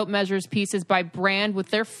 Latote measures pieces by brand with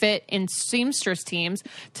their fit in seamstress teams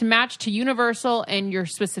to match to universal and your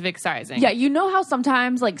specific sizing. Yeah, you know how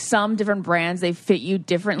sometimes like some different brands, they fit you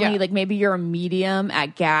differently. Yeah. Like maybe you're a medium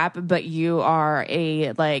at Gap, but you are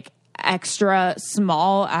a like extra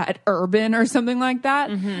small at Urban or something like that.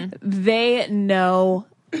 They know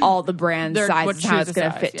all the brand They're- what sizes, how shoes it's to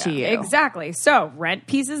going to size, fit to yeah. you. Exactly. So rent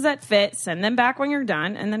pieces that fit, send them back when you're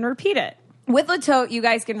done, and then repeat it. With Latote, you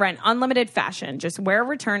guys can rent unlimited fashion. Just wear,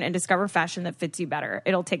 return, and discover fashion that fits you better.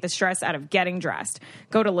 It'll take the stress out of getting dressed.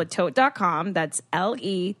 Go to latote.com. That's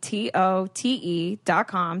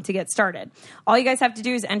LETOTE.com to get started. All you guys have to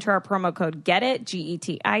do is enter our promo code GETIT,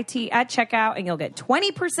 GETIT, at checkout, and you'll get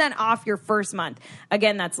 20% off your first month.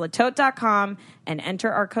 Again, that's latote.com, and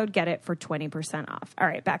enter our code GETIT for 20% off. All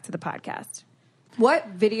right, back to the podcast.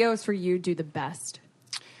 What videos for you do the best?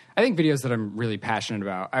 I think videos that I'm really passionate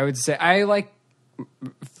about. I would say I like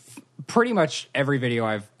pretty much every video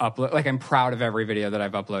I've uploaded. Like I'm proud of every video that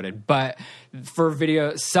I've uploaded. But for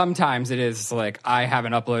video, sometimes it is like I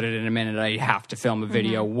haven't uploaded in a minute. I have to film a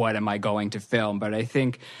video. What am I going to film? But I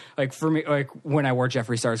think like for me, like when I wore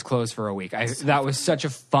Jeffree Star's clothes for a week, that was such a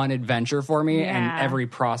fun adventure for me. Yeah. And every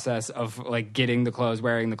process of like getting the clothes,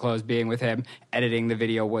 wearing the clothes, being with him, editing the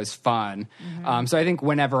video was fun. So I think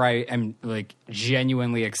whenever I am like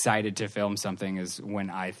genuinely excited to film something is when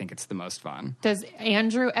I think it's the most fun. Does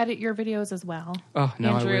Andrew edit your videos as well? Oh,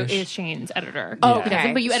 no, I Andrew wish. is Shane's editor. Oh, He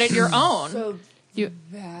doesn't, but you edit your own. So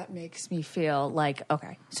that makes me feel like,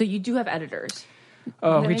 okay, so you do have editors.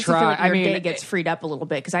 Oh, That we makes you feel try. like I your mean, day gets freed up a little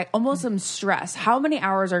bit because I almost am stressed. How many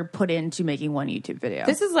hours are put into making one YouTube video?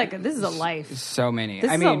 This is a life. so many.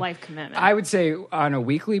 This I is mean, a life commitment. I would say on a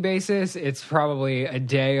weekly basis, it's probably a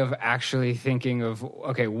day of actually thinking of,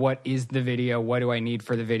 okay, what is the video? What do I need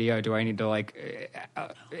for the video? Do I need to like,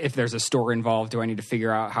 if there's a store involved, do I need to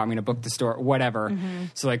figure out how I'm going to book the store? Whatever.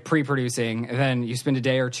 So like pre-producing, and then you spend a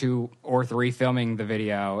day or 2 or 3 filming the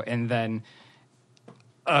video, and then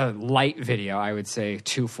a light video, I would say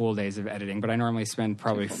 2 full days of editing, but I normally spend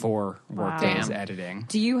probably 4 work days Damn. editing.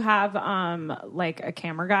 Do you have like a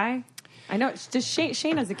camera guy? I know. Does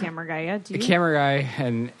Shane has a camera guy? Yeah. Do The you? camera guy,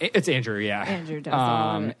 and it's Andrew, yeah. Andrew does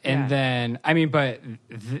all of it, yeah. And then, I mean, but,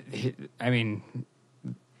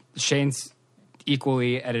 Shane's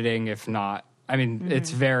equally editing, if not, I mean,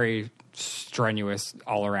 it's very strenuous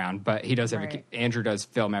all around, but he does have, Right. Andrew does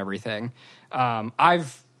film everything.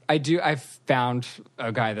 I've found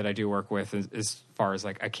a guy that I do work with as far as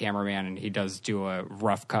like a cameraman, and he does do a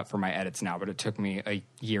rough cut for my edits now, but it took me a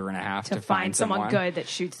year and a half to find someone good that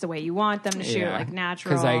shoots the way you want them to shoot, like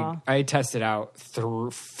natural. Because I tested out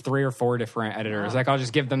through 3 or 4 different editors. Like I'll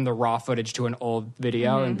just give them the raw footage to an old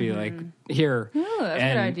video and be like, here. Oh, that's a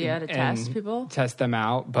good idea to test people. Test them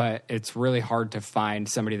out, but it's really hard to find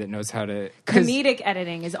somebody that knows how to. Comedic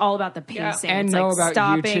editing is all about the pacing. And it's know like about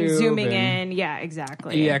stopping, YouTube zooming and- in. Yeah,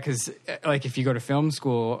 exactly. Yeah, because like if you go to film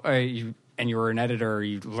school, and you were an editor,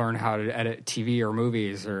 you learn how to edit TV or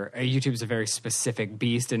movies, or YouTube's a very specific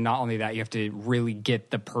beast. And not only that, you have to really get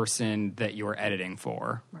the person that you're editing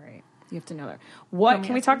for. Right. You have to know that. What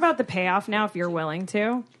can we talk about the payoff now if you're willing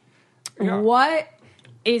to? Yeah. What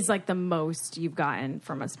is like the most you've gotten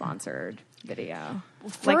from a sponsored video?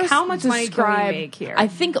 Like how much money can we make here? I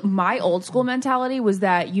think my old school mentality was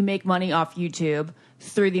that you make money off YouTube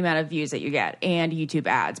through the amount of views that you get and YouTube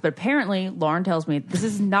ads. But apparently, Lauren tells me this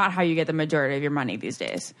is not how you get the majority of your money these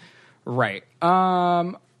days. Right.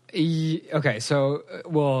 Okay. So,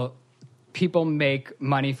 well, people make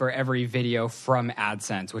money for every video from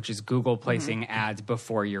AdSense, which is Google placing ads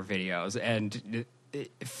before your videos. And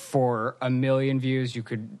for 1 million views, you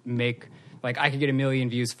could make, like, I could get 1 million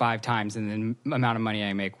views 5 times, and the amount of money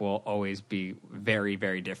I make will always be very,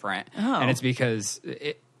 very different. Oh. And it's because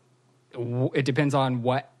it depends on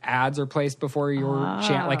what ads are placed before your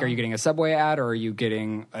channel. Like, are you getting a Subway ad, or are you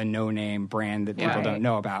getting a no-name brand that people don't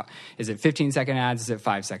know about? Is it 15-second ads? Is it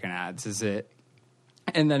 5-second ads? Is it...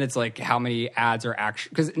 And then it's like how many ads are actually...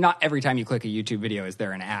 Because not every time you click a YouTube video is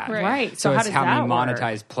there an ad. Right. So So how it's does how many that work?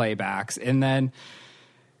 monetized playbacks. And then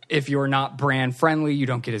if you're not brand friendly, you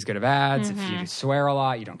don't get as good of ads. If you swear a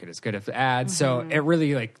lot, you don't get as good of ads. So it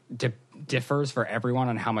really like differs for everyone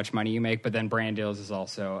on how much money you make. But then brand deals is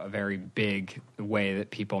also a very big way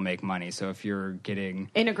that people make money. So if you're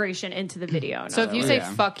getting Integration into the video. So if you say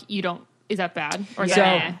fuck, you don't. Is that bad? Or is so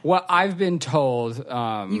that what I've been told,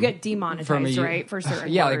 you get demonetized, right? For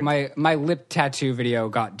certain like words. my lip tattoo video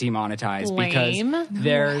got demonetized Lame.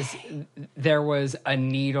 because there was a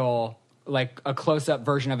needle, like a close-up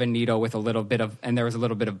version of a needle with a little bit of, and there was a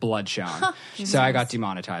little bit of blood shown. So I got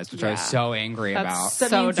demonetized, which I was so angry about. So,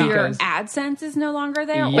 So means your dumb. AdSense is no longer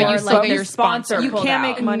there, Yeah. or So like your your sponsor. You pulled can't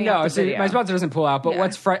out? make money No, off the so video. my sponsor doesn't pull out. But Yeah.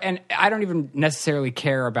 what's and I don't even necessarily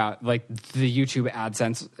care about like the YouTube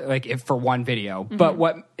AdSense, like if for one video. But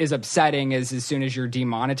what is upsetting is as soon as you're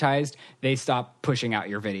demonetized, they stop pushing out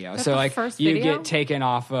your video. So the like first you video? get taken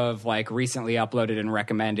off of like recently uploaded and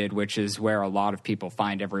recommended, which is where a lot of people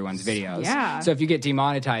find everyone's videos. Yeah. So if you get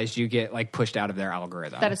demonetized, you get like pushed out of their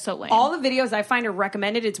algorithm. That is so lame. All the videos I find are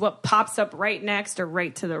recommended. It's what pops up right next or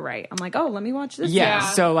right to the right. I'm like, oh, let me watch this. Yeah. Yeah.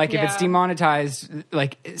 So like if it's Yeah. demonetized,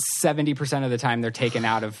 like 70% of the time they're taken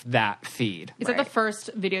out of that feed. Is that the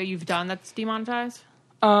first video you've done that's demonetized?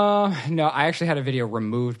 No, I actually had a video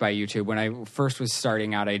removed by YouTube when I first was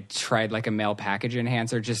starting out. I tried like a male package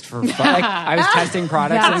enhancer just for fun. Like I was testing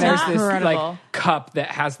products, and there's this incredible. like cup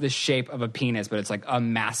that has the shape of a penis, but it's like a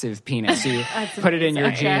massive penis. So you put it in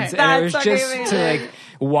your jeans, and it That's was fucking just to like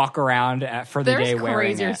walk around for the day There's wearing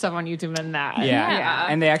crazier it. stuff on YouTube than that. Yeah.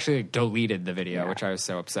 And they actually deleted the video, which I was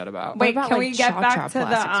so upset about. Wait, about, can like, we get jaw back chop to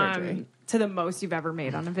plastic the surgery? to the most you've ever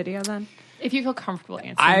made on a video then? If you feel comfortable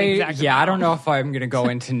answering the exact I amount. don't know if I'm going to go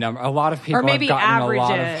into number. A lot of people maybe have gotten a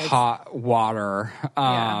lot of averages. hot water.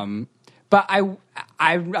 But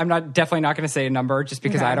I'm not definitely not going to say a number just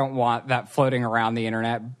because I don't want that floating around the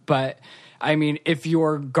internet. But I mean, if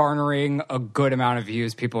you're garnering a good amount of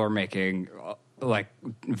views, people are making like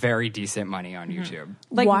very decent money on YouTube.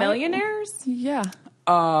 Like Why- millionaires? Yeah.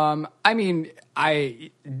 I mean, I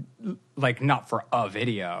like not for a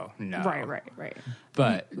video, no. Right.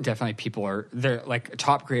 But definitely people are they're like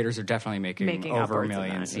top creators are definitely making over upwards of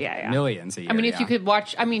millions. that. Yeah. Millions a year. I mean, if you yeah. could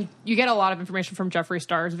watch, I mean, you get a lot of information from Jeffree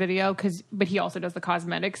Star's video but he also does the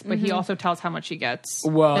cosmetics, but he also tells how much he gets.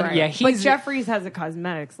 Well, yeah, But he's Jeffries has a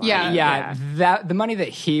cosmetics line. Yeah. that the money that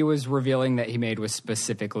he was revealing that he made was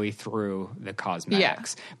specifically through the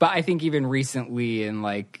cosmetics. But I think even recently in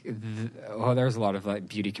like there's a lot of like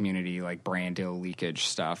beauty community like brand deal leakage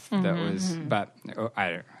stuff that was but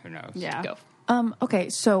who knows. Yeah. Go. Okay,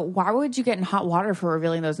 so why would you get in hot water for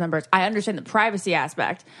revealing those numbers? I understand the privacy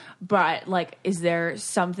aspect, but like, is there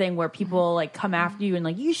something where people like come after you and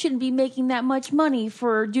like, you shouldn't be making that much money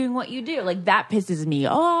for doing what you do? Like, that pisses me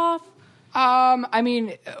off. I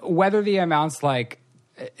mean, whether the amount's like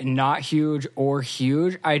not huge or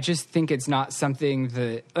huge, I just think it's not something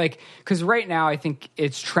that like because right now I think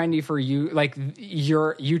it's trendy for you like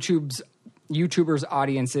your YouTubers'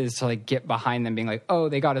 audiences to like get behind them being like, oh,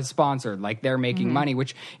 they got us sponsored, like they're making money,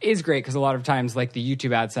 which is great because a lot of times like the YouTube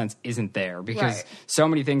AdSense isn't there because so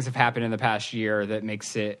many things have happened in the past year that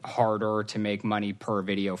makes it harder to make money per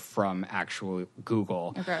video from actual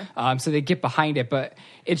Google. Okay. So they get behind it, but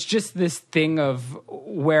it's just this thing of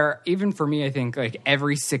where even for me, I think like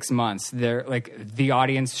every 6 months they're like the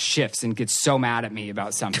audience shifts and gets so mad at me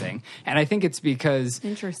about something. And I think it's because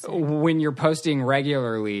when you're posting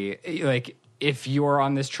regularly, like if you're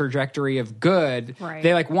on this trajectory of good,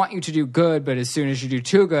 they like want you to do good, but as soon as you do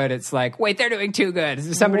too good, it's like, wait, they're doing too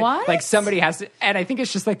good. Somebody like somebody has to, and I think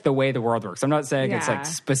it's just like the way the world works. I'm not saying it's like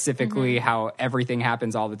specifically how everything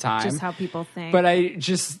happens all the time. Just how people think. But I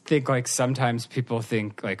just think like sometimes people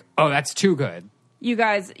think like, oh, that's too good. You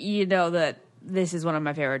guys, you know that this is one of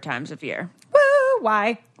my favorite times of year. Woo!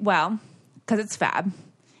 Why? Well, because it's fab,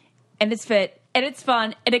 and it's fit, and it's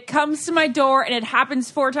fun, and it comes to my door, and it happens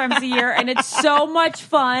 4 times a year, and it's so much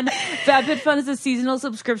fun. FabFitFun is a seasonal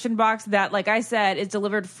subscription box that, like I said, is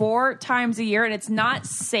delivered 4 times a year, and it's not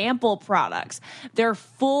sample products. They're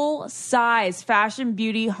full-size fashion,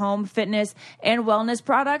 beauty, home, fitness, and wellness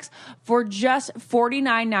products for just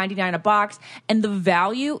 $49.99 a box, and the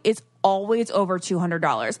value is always over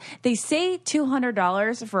 $200. They say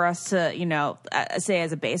 $200 for us to, you know, say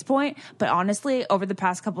as a base point, but honestly, over the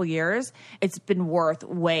past couple years, it's been worth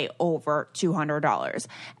way over $200.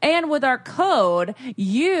 And with our code,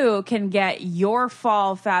 you can get your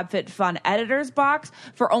fall FabFitFun Editors box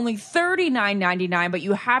for only $39.99, but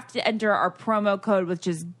you have to enter our promo code, which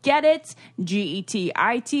is GETIT,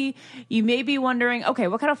 GETIT. You may be wondering, okay,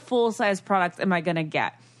 what kind of full-size products am I going to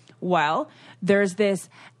get? Well, there's this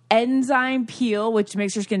enzyme peel, which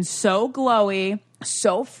makes your skin so glowy,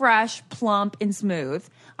 so fresh, plump, and smooth.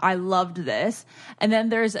 I loved this. And then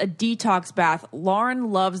there's a detox bath.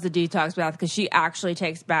 Lauren loves the detox bath because she actually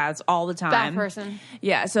takes baths all the time. That person.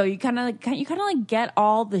 Yeah, so you kind of get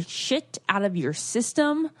all the shit out of your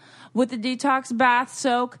system with the detox bath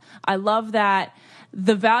soak. I love that.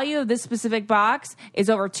 The value of this specific box is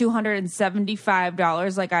over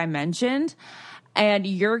 $275, like I mentioned. And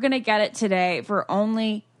you're going to get it today for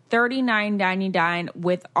only $39.99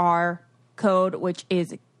 with our code, which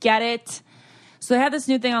is Get It. So they have this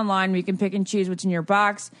new thing online where you can pick and choose what's in your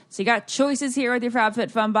box. So you got choices here with your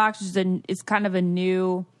FabFitFun box, which is kind of a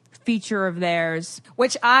new feature of theirs.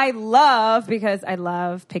 Which I love because I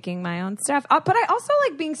love picking my own stuff. But I also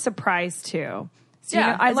like being surprised too. So,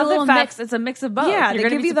 Yeah, I it's love a little the fact, mix. It's a mix of both. Yeah, you're they going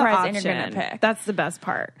to give be you the surprised option. and you're going to pick. That's the best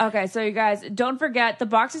part. Okay, so you guys, don't forget, the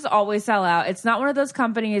boxes always sell out. It's not one of those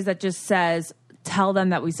companies that just says, tell them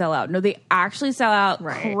that we sell out. No, they actually sell out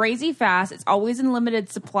crazy fast. It's always in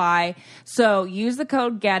limited supply. So use the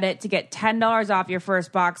code GETIT to get $10 off your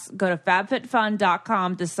first box. Go to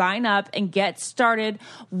fabfitfun.com to sign up and get started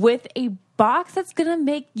with a box that's going to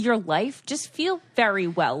make your life just feel very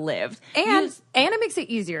well lived. And it makes it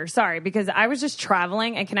easier. Sorry, because I was just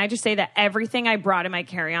traveling, and can I just say that everything I brought in my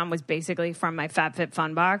carry-on was basically from my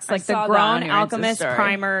FabFitFun box. Like the Grown Alchemist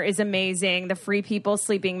primer is amazing. The Free People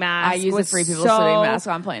sleeping mask. I use the Free People sleeping mask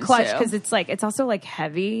on planes clutch too. because it's also like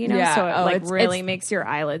heavy, you know. Yeah. So it really it's makes your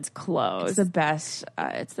eyelids close. It's the best.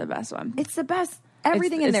 It's the best one. It's the best.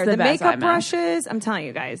 Everything in it's there. the The best makeup eye mask. brushes. I'm telling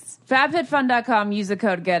you guys. FabFitFun.com. Use the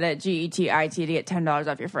code GETIT, GETIT, to get $10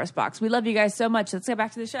 off your first box. We love you guys so much. Let's get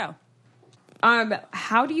back to the show.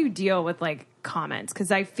 How do you deal with like comments?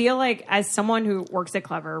 Because I feel like as someone who works at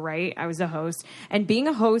Clever, right? I was a host, and being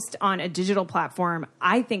a host on a digital platform,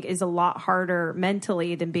 I think is a lot harder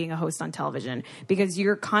mentally than being a host on television because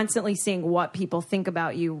you're constantly seeing what people think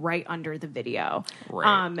about you right under the video.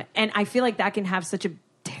 Right. And I feel like that can have such a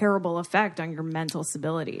terrible effect on your mental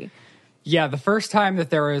stability. Yeah, the first time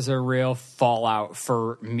that there was a real fallout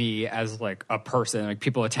for me as like a person, like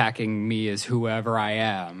people attacking me as whoever I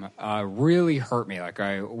am, really hurt me. Like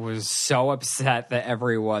I was so upset that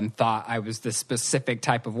everyone thought I was this specific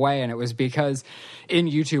type of way. And it was because in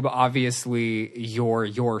YouTube, obviously you're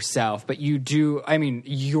yourself, but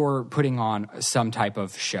you're putting on some type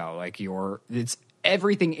of show. Like it's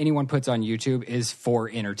everything anyone puts on YouTube is for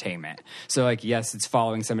entertainment. So like, yes, it's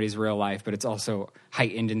following somebody's real life, but it's also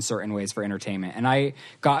heightened in certain ways for entertainment. And I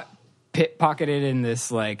got pocketed in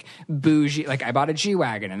this like bougie, like I bought a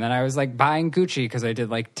G-Wagon and then I was like buying Gucci because I did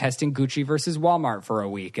like testing Gucci versus Walmart for a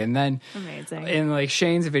week. And then Amazing. In like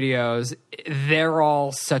Shane's videos, they're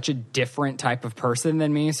all such a different type of person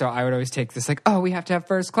than me. So I would always take this like, oh, we have to have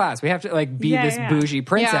first class. We have to like be this bougie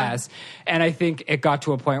princess. Yeah. And I think it got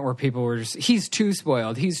to a point where people were just, he's too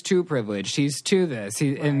spoiled. He's too privileged. He's too this.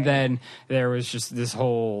 And then there was just this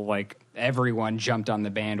whole like, everyone jumped on the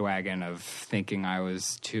bandwagon of thinking I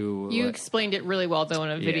was too... You explained it really well, though,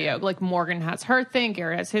 in a video. Yeah. Like, Morgan has her thing,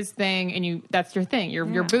 Garrett has his thing, and that's your thing.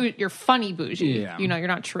 You're funny bougie. Yeah. You know, you're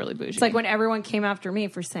not truly bougie. It's like when everyone came after me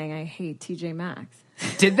for saying I hate TJ Maxx.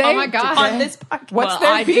 Did they? Oh my god! On this podcast, what's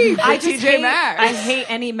their beef? I TJ Maxx. I hate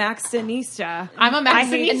any Maxxinista. I'm a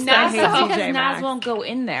Maxxinista. Because Naz won't go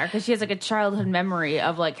in there because she has like a childhood memory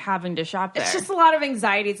of like having to shop there. It's just a lot of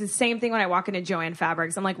anxiety. It's the same thing when I walk into Joann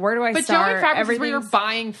Fabrics. I'm like, where do I start? But Joann Fabrics is where you're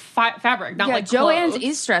buying fabric, not like Joann's clothes.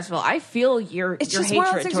 is stressful. I feel your it's your just hatred one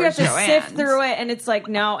of those things towards you have to Joann's. sift through it, and it's like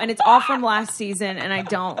no, and it's all from last season, and I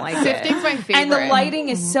don't like it. Sifting's my favorite, and the lighting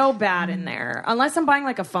is so bad in there. Unless I'm buying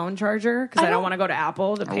like a phone charger because I don't want to go to Apple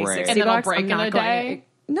to pay $60. And then I'll break in a day.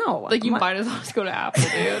 No, like you might as well just go to Apple,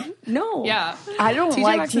 dude. No, yeah, I don't TJ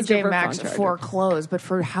like Maxx TJ Maxx for clothes, but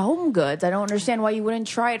for home goods, I don't understand why you wouldn't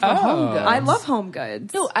try it for home goods. I love home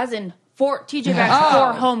goods. No, as in for TJ Maxx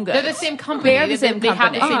for home goods. They're the same company. They're the same They have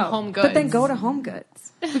company. the same home goods. But then go to Home Goods.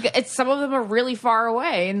 Some of them are really far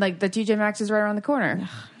away, and like the TJ Maxx is right around the corner.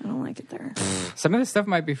 I don't like it there. Some of the stuff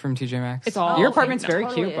might be from TJ Maxx. It's all your apartment's very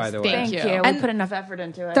totally cute, by the way. Thank you. And we put enough effort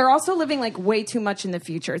into it. They're also living like way too much in the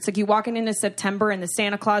future. It's like you walking into September and the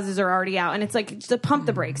Santa Clauses are already out, and it's like just pump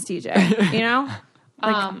the brakes, TJ. You know.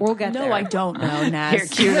 Like, we'll get there. No, I don't know, Naz. Here,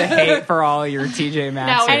 cue the hate for all your TJ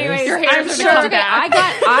Maxx. No, anyways, your I'm haters sure are gonna come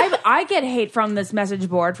back. I get hate from this message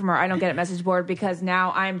board, from our I Don't Get It message board, because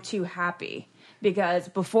now I'm too happy. Because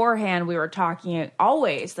beforehand we were talking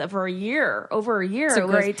always for a year, over a year. It's a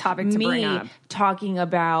great topic to bring up. Talking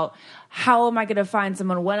about how am I going to find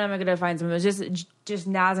someone? When am I going to find someone? It was just just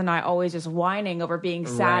Naz and I always just whining over being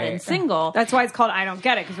sad and single. That's why it's called I Don't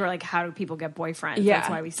Get It, because we're like, how do people get boyfriends? Yeah. That's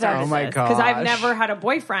why we started Oh my this. Because I've gosh. never had a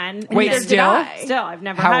boyfriend. Wait, Neither still? did I. Still, I've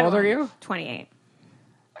never How had old one. are you? 28.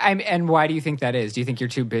 And why do you think that is? Do you think you're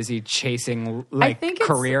too busy chasing like think it's-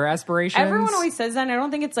 career aspirations? Everyone always says that, and I don't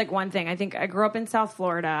think it's like one thing. I think I grew up in South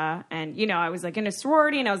Florida, and I was like in a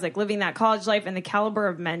sorority, and I was like living that college life, and the caliber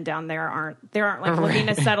of men down there aren't like looking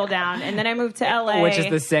to settle down. And then I moved to LA, which is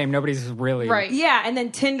the same. Nobody's really Right. Yeah, and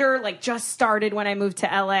then Tinder like just started when I moved to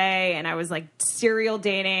LA, and I was like serial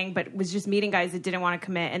dating, but was just meeting guys that didn't want to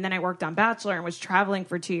commit. And then I worked on Bachelor and was traveling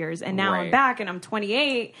for 2 years, and now I'm Right. back, and I'm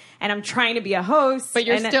 28, and I'm trying to be a host. But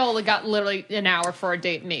you're and still got literally an hour for a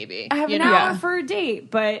date, maybe. I have you an know? hour for a date,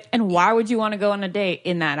 but And why would you want to go on a date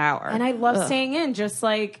in that hour? and I love staying in. Just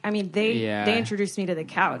like they Yeah. introduced me to the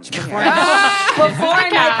couch before I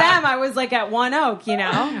met them. I was like at One Oak,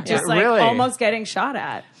 just like Really? almost getting shot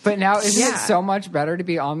at. But now isn't Yeah. it so much better to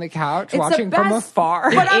be on the couch It's the watching from best. afar?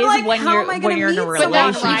 But I'm is like, when how you're am I when going to you're in meet a someone?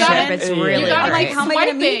 relationship. Ryan? It's Yeah. really You gotta I'm like, keep how am I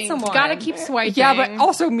gonna meet swiping. someone? You gotta keep swiping. Yeah, but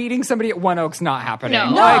also meeting somebody at One Oak's not happening.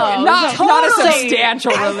 No. Like, No, not a totally.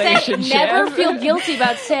 substantial relationship. Never feel guilty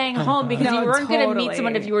about staying home because No, you weren't going to meet totally.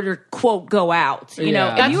 somean if you were to quote go out. You know,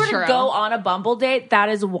 Yeah. if you were That's to true. go on a Bumble date, that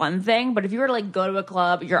is one thing. But if you were to like go to a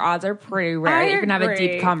club, your odds are pretty rare. I You can have a agree.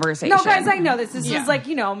 deep conversation. No, guys, I know this. This Yeah. was like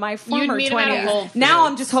my former meet him at a 20s. Whole Now Foods.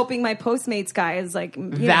 I'm just hoping my Postmates guy is like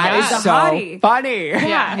That is is a so hottie. funny.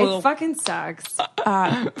 Yeah, Well- it fucking sucks.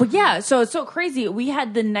 But yeah, so it's so crazy. I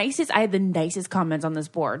had the nicest comments on this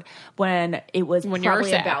board when it was When you were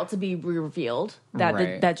probably sad. about to be revealed that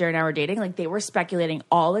Right. that Jared and I were dating. Like they were speculating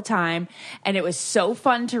all the time, and it was so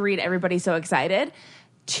fun to read. Everybody so excited.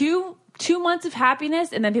 Two months of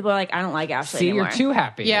happiness, and then people are like, "I don't like Ashley See, anymore." you're too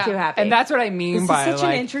happy. Yeah. Too happy. And that's what I mean This is by such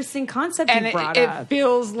like, an interesting concept and you brought it up.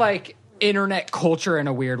 feels like internet culture in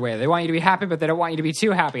a weird way. They want you to be happy, but they don't want you to be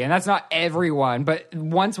too happy. And that's not everyone. But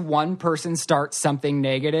once one person starts something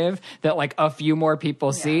negative that like a few more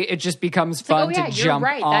people see, it just becomes fun oh yeah, to you're jump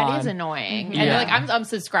right. on. That is annoying. And Yeah. you're like, I'm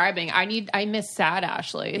subscribing. I miss sad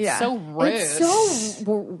Ashley. It's Yeah. so rude. It's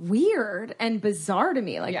so weird and bizarre to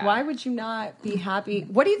me. Like, Yeah. why would you not be happy?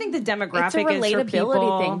 What do you think the demographic It's a is for people?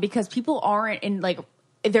 relatability thing because people aren't in like.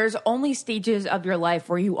 There's only stages of your life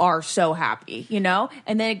where you are so happy,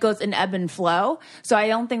 and then it goes in ebb and flow. So I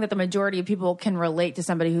don't think that the majority of people can relate to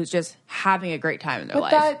somebody who's just having a great time in their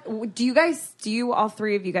But life. do you all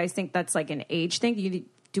three of you guys think that's like an age thing?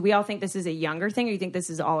 Do we all think this is a younger thing, or you think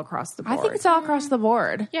this is all across the board? I think it's all across the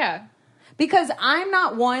board. yeah. because I'm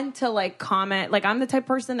not one to like comment. Like I'm the type of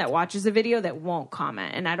person that watches a video that won't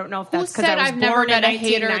comment, and I don't know if Who that's because said I was I've never born met in a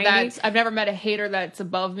hater 1990. I've never met a hater that's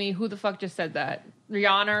above me? Who the fuck just said that?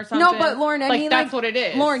 Rihanna or something? No, but Lauren, I like, mean, that's like, what it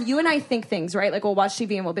is. Lauren, you and I think things, right? Like we'll watch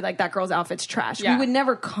TV and we'll be like, "That girl's outfit's trash." Yeah. We would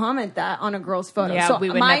never comment that on a girl's photo. Yeah, so we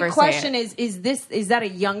would my never say question it. is that a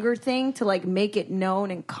younger thing to like make it known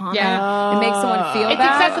and comment Yeah. and make someone feel it's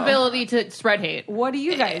bad? accessibility to spread hate. What do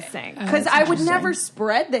you guys think? Because I would never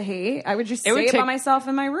spread the hate. I would just say would it by take- myself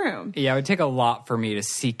in my room. Yeah, it would take a lot for me to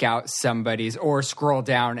seek out somebody's or scroll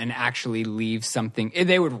down and actually leave something.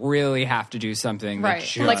 They would really have to do something. Right. That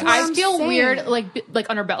just, Like, what I I'm feel saying. weird, like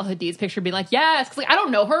under Bella Hadid's picture, being like, yes, because like, I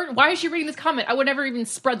don't know her. Why is she reading this comment? I would never even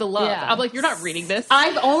spread the love. Yeah. I'm like, you're not reading this.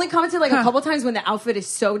 I've only commented like a couple times when the outfit is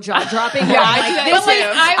so jaw dropping. Yeah, I I'm do like, that this too.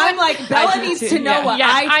 is- I'm like, Bella needs to know Yeah. what Yeah,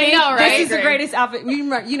 I I think. know, right? This is the Agree. greatest outfit.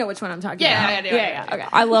 You know which one I'm talking Yeah, about. I do. Yeah. Okay.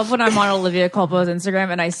 I love when I'm on Olivia Culpo's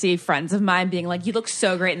Instagram and I see friends of mine being like, "You look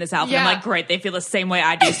so great in this outfit." Yeah. I'm like, "Great, they feel the same way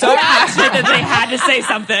I do." So passionate that they had to say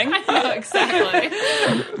something. exactly.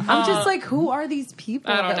 I'm just like, who are these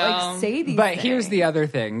people I don't that know. like say these? But things? here's the other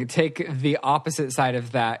thing. Take the opposite side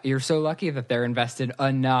of that. You're so lucky that they're invested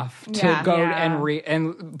enough to Yeah. go Yeah.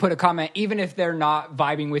 and put a comment, even if they're not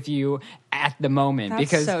vibing with you at the moment. That's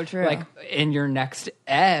because so true. like in your next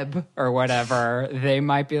ebb or whatever, they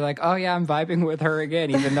might be like, "Oh yeah, I'm vibing with her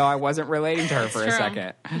again," even though I wasn't relating to her for a true.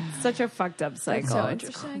 second. such a fucked up cycle. so It's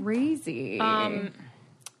interesting. crazy.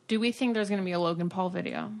 Do we think there's going to be a Logan Paul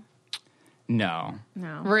video? No.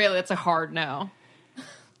 no. Really, it's a hard no.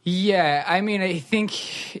 Yeah, I mean, I think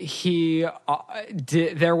he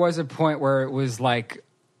did. There was a point where it was like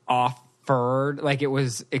offered, like it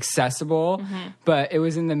was accessible, but it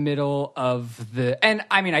was in the middle of the. And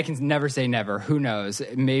I mean, I can never say never. Who knows?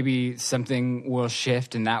 Maybe something will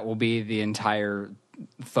shift, and that will be the entire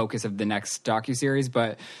focus of the next docuseries.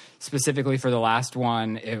 But specifically for the last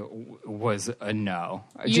one, it was a no.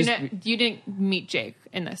 You didn't meet Jake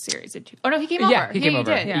in this series, did you? Oh no, he came over. Yeah, he came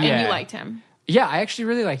over. Did. Yeah. And Yeah. you liked him. Yeah, I actually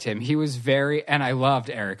really liked him. He was and I loved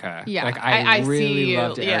Erica. Yeah, like I really see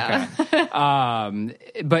loved Erica.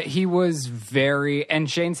 But he was and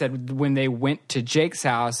Shane said when they went to Jake's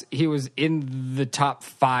house, he was in the top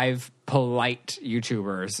 5 polite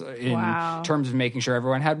YouTubers in terms of making sure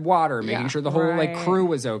everyone had water, making sure the whole like crew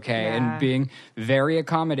was okay, and being very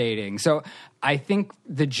accommodating. So I think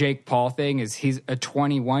the Jake Paul thing is he's a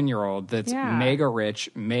 21-year-old that's mega rich,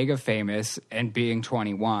 mega famous, and being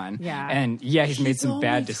 21. Yeah. And he's made some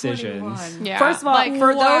bad decisions. Yeah. First of all, Like,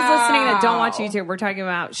 for those listening that don't watch YouTube, we're talking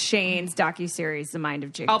about Shane's docuseries, The Mind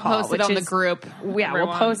of Jake I'll Paul. post it on the group. Yeah, everyone.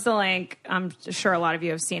 we'll post the link. I'm sure a lot of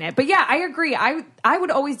you have seen it. But yeah, I agree. I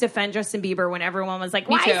would always defend Justin Bieber when everyone was like,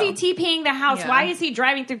 why is he TPing the house? Yeah. Why is he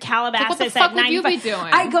driving through Calabasas what the fuck at would you 95? be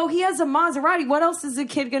doing? I go, he has a Maserati. What else is a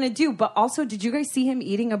kid going to do? But also, did you guys see him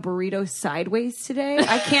eating a burrito sideways today?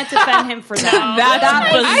 I can't defend him for that.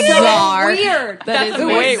 That's bizarre. So weird. That is it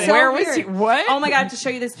was amazing. so Where was weird. he? What? Oh my God, to show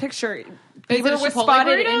you this picture. Is it Bieber a was Chipotle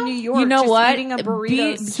spotted burrito? in New York. You know just what? Eating a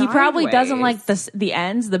burrito He probably doesn't sideways. like the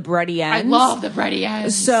ends, the bready I ends. love the bready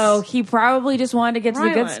ends. So he probably just wanted to get to the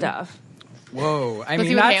good Ryland. stuff. Whoa. I Was mean,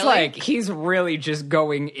 he with that's Haley? like, he's really just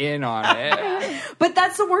going in on it. But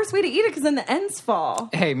that's the worst way to eat it because then the ends fall.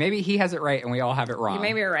 Hey, maybe he has it right and we all have it wrong.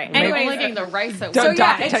 Maybe you're right. I'm only Anyways, getting the rice that Don't so was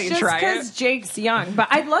yeah, dock it it's till you just try it. because Jake's young. But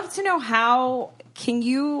I'd love to know how can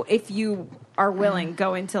you, if you are willing,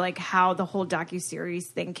 go into like how the whole docuseries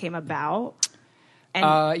thing came about.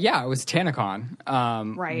 And Yeah, it was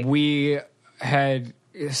TanaCon. Right. We had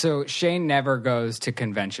so Shane never goes to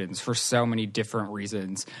conventions for so many different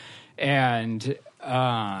reasons, and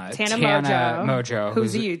Tana Mojo,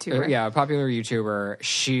 who's a YouTuber. a popular YouTuber.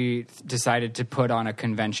 She decided to put on a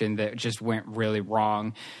convention that just went really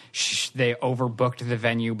wrong. They overbooked the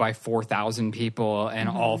venue by 4,000 people, and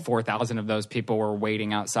all 4,000 of those people were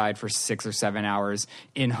waiting outside for 6 or 7 hours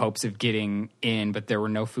in hopes of getting in. But there were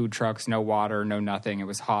no food trucks, no water, no nothing. It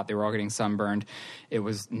was hot. They were all getting sunburned. It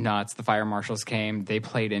was nuts. The fire marshals came. They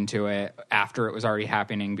played into it after it was already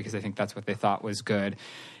happening because I think that's what they thought was good.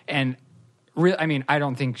 And I mean, I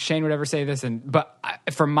don't think Shane would ever say this, but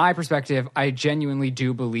from my perspective, I genuinely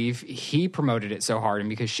do believe he promoted it so hard, and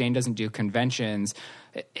because Shane doesn't do conventions,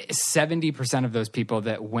 70% of those people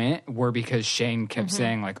that went were because Shane kept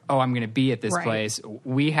saying like, "Oh, I'm going to be at this place."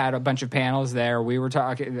 We had a bunch of panels there. We were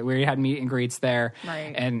talking. We had meet and greets there,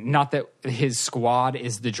 and not that his squad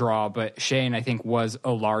is the draw, but Shane, I think, was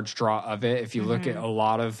a large draw of it. If you look at a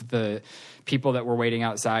lot of the people that were waiting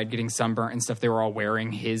outside getting sunburnt and stuff, they were all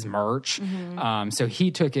wearing his merch. So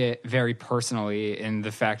he took it very personally in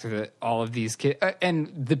the fact that all of these kids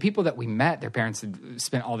and the people that we met, their parents had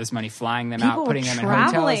spent all this money flying them out, putting them in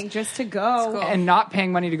traveling hotels, just to go. and not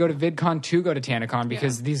paying money to go to VidCon to go to TanaCon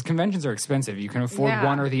because these conventions are expensive. You can afford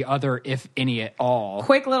one or the other, if any at all.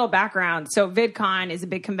 Quick little background. So VidCon is a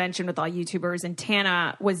big convention with all YouTubers, and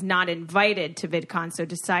Tana was not invited to VidCon, so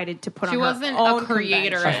decided to put She on her wasn't own a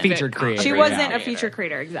creator. convention. A featured creator. She Yeah. wasn't a feature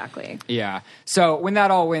creator, exactly. Yeah. So when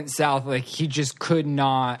that all went south, like he just could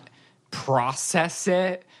not process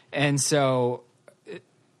it. And so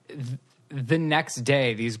the next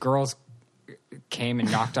day, these girls came and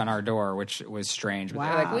knocked on our door, which was strange. But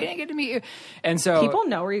they're like, we didn't get to meet you. And so People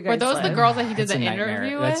know where you guys Were those live. the girls that he did It's the a nightmare.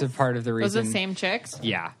 interview That's with? a part of the Those reason. the same chicks?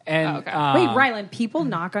 Yeah. And okay. Wait, Ryland, people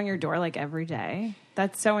knock on your door like every day?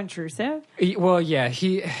 That's so intrusive. Well, yeah,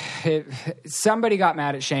 somebody got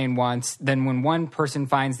mad at Shane once. Then when one person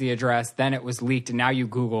finds the address, then it was leaked, and now you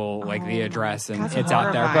Google like the address, and that's it's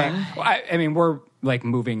out there. horrifying. But I mean, we're like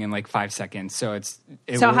moving in like 5 seconds, so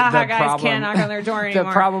Haha, guys can't knock on their door anymore.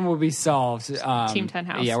 The problem will be solved. Team 10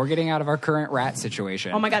 house. Yeah, we're getting out of our current rat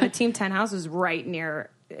situation. Oh my God, the Team 10 house was right near.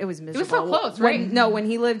 It was miserable. so close, right? When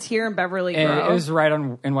he lived here in Beverly And Grove. it was right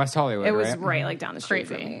in West Hollywood. It was right? right like down the street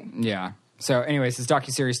Crazy. from me. Yeah. So, anyways, this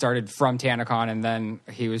docuseries started from TanaCon, and then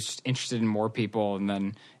he was just interested in more people, and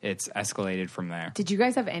then it's escalated from there. Did you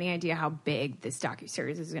guys have any idea how big this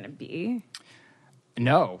docuseries is going to be?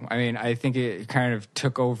 No. I mean, I think it kind of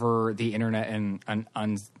took over the internet in an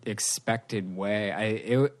unexpected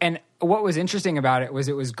way. And what was interesting about it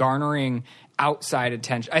was garnering outside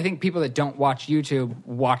attention. I think people that don't watch YouTube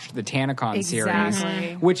watched the TanaCon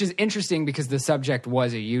series, which is interesting because the subject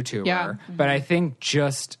was a YouTuber. Yeah. But I think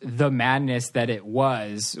just the madness that it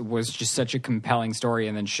was just such a compelling story.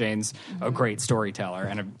 And then Shane's a great storyteller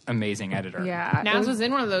and an amazing editor. Yeah. Naz was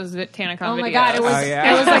in one of those TanaCon videos. Oh my God, it was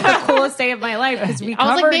yeah? it was like the coolest day of my life because we I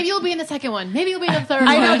was covered. like, maybe you'll be in the second one. Maybe you'll be in the third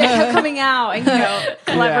I know one. they kept coming out, and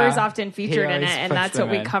Clever is Yeah. often featured He in it, always and puts that's what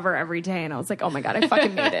them we in. cover every day. And I was like, oh my God, I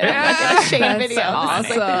fucking made it. I'm like in a main video. That's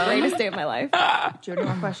This is like the awesome. greatest day of my life. Do you have any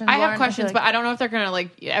more questions? I have Lauren? questions, feel but I don't know if they're going to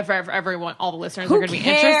like everyone, all the listeners Who are going to be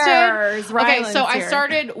cares? interested. Okay, so Ryland's I here.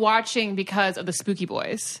 started watching because of the Spooky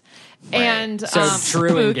Boys, and So Drew and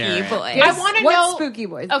Spooky Garrett. boy. I want to What's know Spooky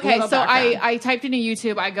Boys? Okay, Little so background. I typed into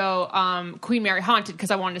YouTube. I go Queen Mary Haunted because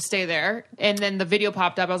I wanted to stay there, and then the video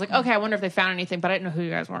popped up. I was like, okay, I wonder if they found anything, but I didn't know who you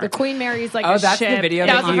guys were. The Queen Mary's like Oh, a that's ship. the video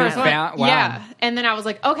That that was the you first one. found. Wow. Yeah, and then I was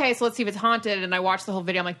like, okay, so let's see if it's haunted. And I watched the whole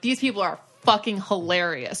video. I'm like, these people are fucking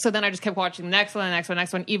hilarious. So then I just kept watching the next one, the next one,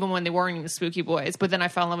 next one, even when they weren't even Spooky Boys. But then I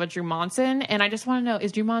fell in love with Drew Monson, and I just want to know: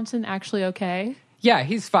 is Drew Monson actually okay? Yeah,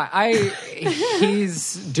 he's fine.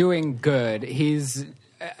 He's doing good. He's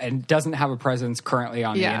and doesn't have a presence currently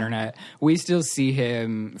on the Yeah. internet. We still see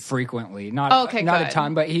him frequently. Not Okay, not good. a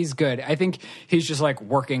ton, but he's good. I think he's just like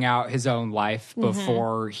working out his own life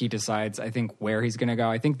before he decides, I think, where he's going to go.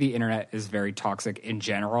 I think the internet is very toxic in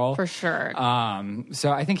general. For sure.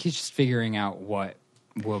 So I think he's just figuring out what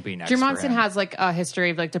will be next. Drew for Monson him. has like a history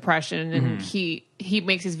of like depression, and he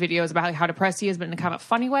makes these videos about like how depressed he is, but in a kind of a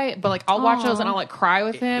funny way. But like I'll watch those and I'll like cry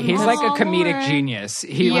with him. He's like a Aw, comedic Lauren. genius.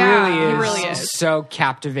 He Yeah, really is. he really is. So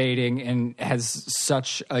captivating and has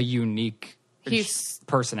such a unique He's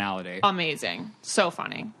personality. amazing, so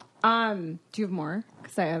funny. Do you have more?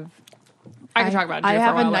 Because I have. I can talk about. I Drew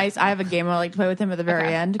have for a while. nice. I have a game I like to play with him at the very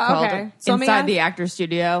Okay. end called Okay. So let me Inside ask- the Actor's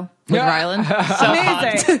Studio with Yeah. Ryland.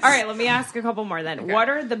 Amazing. All right, let me ask a couple more then. What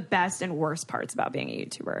are the best and worst parts about being a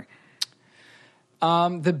YouTuber?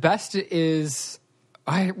 The best is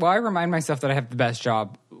I remind myself that I have the best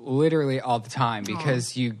job literally all the time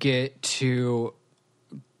because you get to.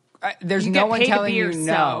 There's You no get one paid to telling be you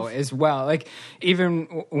yourself. no as well. Like even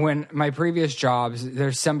when my previous jobs,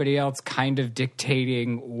 there's somebody else kind of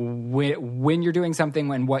dictating when you're doing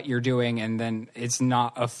something and what you're doing, and then it's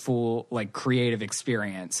not a full like creative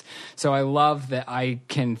experience. So I love that I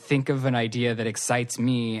can think of an idea that excites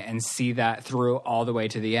me and see that through all the way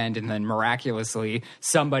to the end, and then miraculously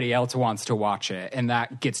somebody else wants to watch it, and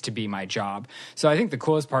that gets to be my job. So I think the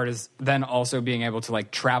coolest part is then also being able to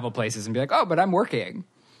like travel places and be like, oh, but I'm working.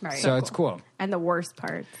 Right. So it's cool. And the worst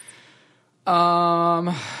parts?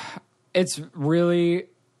 It's really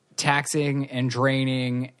taxing and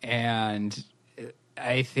draining, and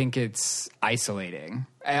I think it's isolating.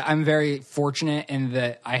 I'm very fortunate in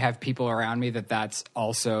that I have people around me that's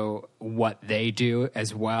also what they do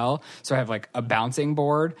as well. So I have like a bouncing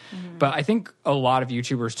board. But I think a lot of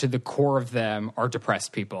YouTubers, to the core of them, are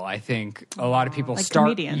depressed people. I think a lot of people Like start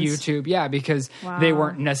comedians. YouTube, because they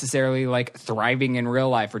weren't necessarily like thriving in real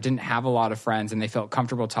life or didn't have a lot of friends, and they felt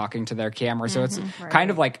comfortable talking to their camera. So it's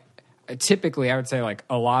kind of like, typically I would say like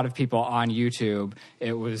a lot of people on YouTube,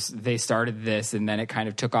 they started this and then it kind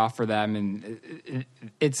of took off for them, and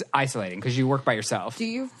it's isolating because you work by yourself. Do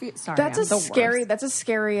you feel... Sorry, That's I'm a the scary. worst. That's a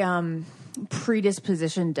scary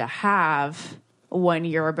predisposition to have when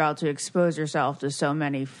you're about to expose yourself to so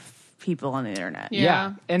many people on the internet.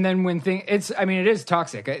 Yeah. And then when it is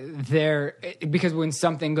toxic because when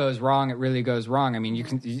something goes wrong, it really goes wrong. I mean,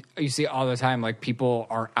 you see all the time, like people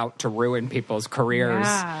are out to ruin people's careers.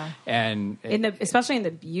 Yeah. And Especially in the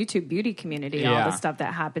YouTube beauty community, all Yeah. the stuff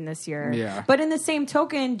that happened this year. Yeah. But in the same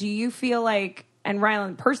token, do you feel like, and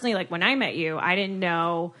Ryland, personally, like when I met you, I didn't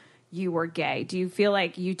know you were gay. Do you feel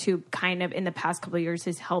like YouTube kind of in the past couple of years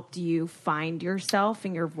has helped you find yourself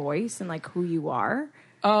and your voice and like who you are?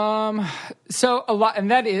 So a lot,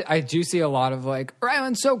 and that is, I do see a lot of like,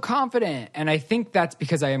 Ryland's so confident. And I think that's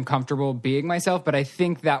because I am comfortable being myself. But I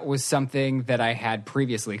think that was something that I had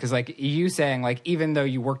previously. Cause like you saying like, even though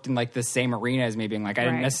you worked in like the same arena as me, being like, I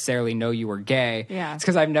didn't Right. necessarily know you were gay. Yeah. It's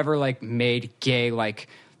cause I've never like made gay like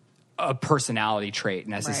a personality trait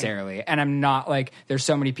necessarily. Right. And I'm not like, there's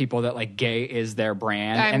so many people that like gay is their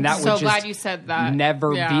brand. I'm and that so would just glad you said that.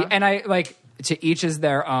 never Yeah. be. And I like, to each is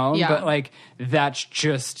their own, Yeah. but like that's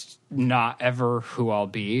just not ever who I'll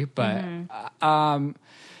be. But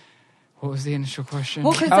what was the initial question?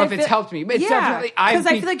 Well, 'cause oh, I if it's feel- helped me, but it's yeah, definitely because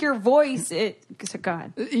I feel like your voice. So go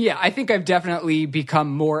ahead. yeah, I think I've definitely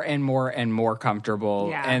become more and more and more comfortable.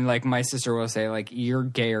 Yeah. And like my sister will say, like you're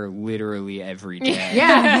gayer literally every day.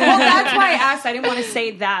 Yeah, well, that's why I asked. I didn't want to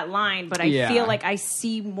say that line, but I Yeah. feel like I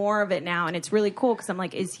see more of it now, and it's really cool because I'm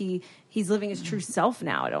like, he's living his true self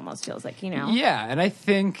now? It almost feels like, Yeah, and I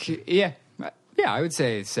think yeah, I would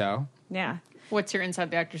say so. yeah. What's your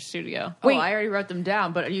Inside the Actor's Studio? Wait, I already wrote them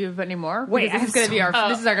down, but do you have any more? Wait, Because this is going to be our.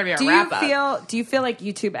 This is going to be our Do wrap you up. do you feel like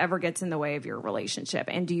YouTube ever gets in the way of your relationship,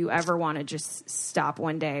 and do you ever want to just stop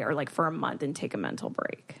one day or like for a month and take a mental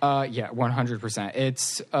break? Yeah, 100%.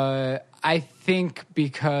 It's I think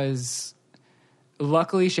because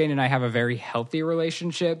luckily Shane and I have a very healthy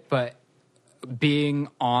relationship, but being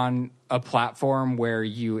on a platform where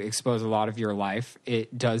you expose a lot of your life,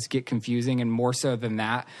 it does get confusing. And more so than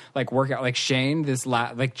that, like workout, like Shane,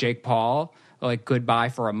 like Jake Paul, like Goodbye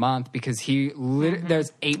for a Month, because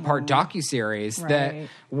there's 8-part docuseries that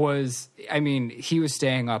was, I mean, he was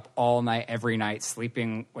staying up all night, every night,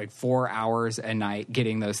 sleeping like 4 hours a night,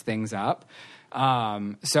 getting those things up.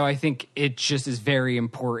 So I think it just is very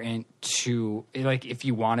important to, like, if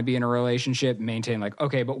you want to be in a relationship, maintain like,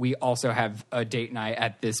 okay, but we also have a date night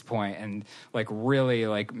at this point, and like really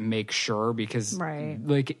like make sure, because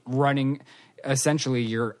like running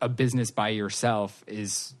essentially a business by yourself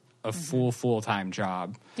is a full-time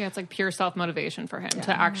job. Yeah, it's like pure self-motivation for him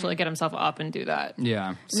to actually get himself up and do that. Yeah.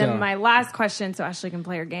 And then my last question, so Ashley can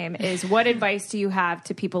play her game, is what advice do you have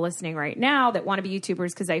to people listening right now that want to be YouTubers?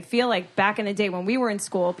 Because I feel like back in the day when we were in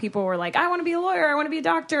school, people were like, I want to be a lawyer, I want to be a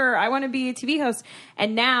doctor, I want to be a TV host.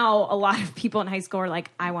 And now a lot of people in high school are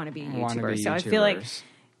like, I want to be a YouTuber. So I feel like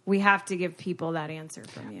we have to give people that answer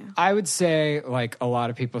from you. I would say, like a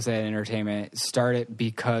lot of people say in entertainment, start it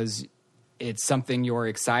because it's something you're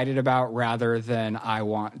excited about, rather than I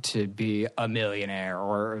want to be a millionaire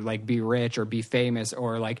or like be rich or be famous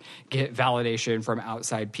or like get validation from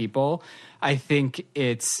outside people. I think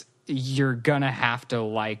you're gonna have to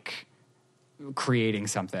like creating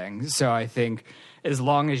something. So I think as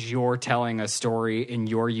long as you're telling a story in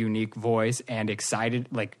your unique voice and excited,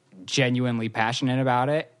 like genuinely passionate about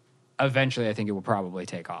it, eventually I think it will probably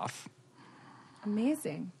take off.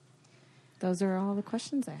 Amazing. Those are all the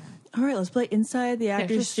questions I had. All right, let's play Inside the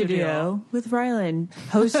Actors Studio with Ryland.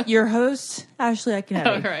 Your host, Ashley Akinetti.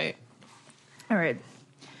 All right. All right.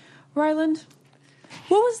 Ryland,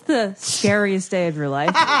 what was the scariest day of your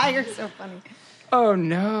life? You're so funny. Oh,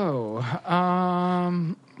 no.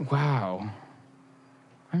 Wow.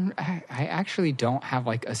 I actually don't have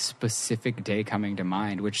like a specific day coming to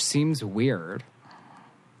mind, which seems weird.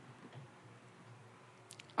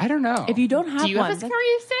 I don't know. If you don't have Do you one, have a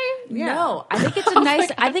scariest day? no. I think it's a nice.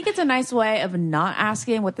 I think it's a nice way of not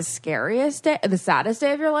asking what the saddest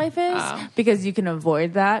day of your life is, because you can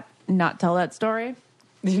avoid that, not tell that story.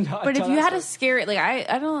 But if you had a scary, like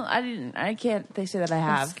I can't say that I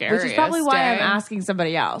have, which is probably why I'm asking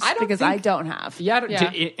somebody else, because I don't have. Yeah.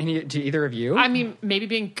 Do either of you? I mean, maybe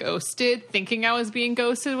being ghosted, thinking I was being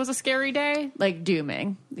ghosted was a scary day. Like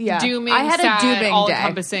dooming. Yeah. Dooming, I had sad, a dooming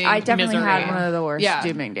all-encompassing day. I definitely misery. had one of the worst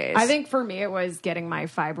dooming days. I think for me it was getting my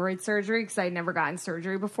fibroid surgery, because I'd never gotten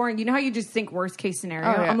surgery before. And you know how you just think worst case scenario?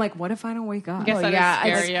 Oh, yeah. I'm like, what if I don't wake up? I guess that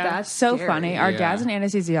is scary, That's so scary. funny. Our dad's an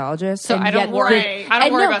anesthesiologist, So and I don't yet worry. I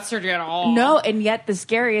don't worry about surgery at all. No, and yet the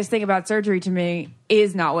scariest thing about surgery to me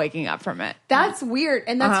is not waking up from it. That's weird.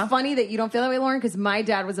 And that's funny that you don't feel that way, Lauren, because my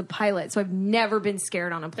dad was a pilot, so I've never been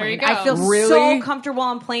scared on a plane. There you go. I feel Really? so comfortable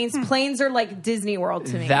on planes. Planes are like Disney World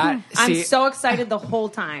to me. I'm so excited the whole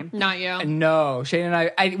time. Not you. No, Shane and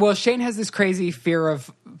I Shane has this crazy fear of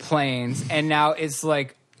planes, and now it's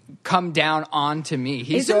like come down onto me.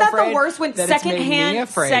 He's Isn't so that afraid the worst when that it's made me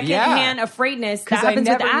afraid. secondhand afraidness? That happens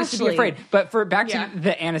I never with used to be Ashley. afraid. But back to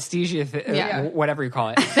the anesthesia, whatever you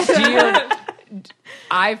call it.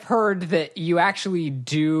 I've heard that you actually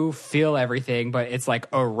do feel everything, but it's like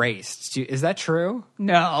erased. Is that true?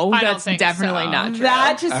 No, I don't that's think definitely so. not true.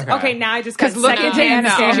 That just okay. Now I just got Because looking into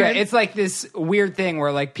anesthesia, No. it's like this weird thing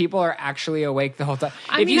where like people are actually awake the whole time.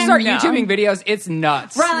 If mean, you start no. YouTubing videos, it's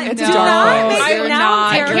nuts. Right, It's do a dark not place. make it You're now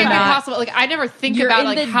not. It terrible. can't be not. possible. Like I never think You're about in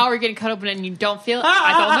like the- how we're getting cut open and you don't feel it.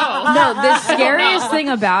 I don't know. No, the scariest thing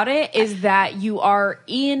about it is that you are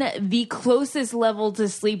in the closest level to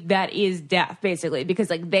sleep that is death, basically, because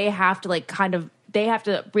like they have to like they have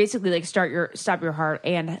to basically like stop your heart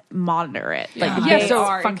and monitor it. Like Yeah, they so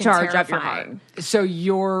are in charge of your heart. terrifying. So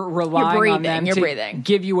you're relying on breathing, them you're to breathing.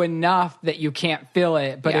 give you enough that you can't feel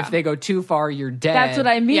it. But Yeah. if they go too far, you're dead. That's what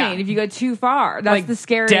I mean. Yeah. If you go too far, that's Like, the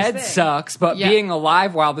scariest dead thing. sucks, but Yeah. being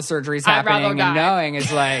alive while the surgery's I'd rather happening and die. knowing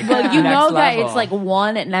is like Well, you next know that level. it's like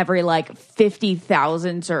one in every like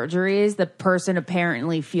 50,000 surgeries. The person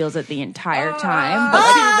apparently feels it the entire time. But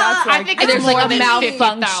like, that's I think it's there's more like a than malfunction.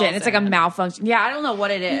 50,000. It's like a malfunction. Yeah, I don't know what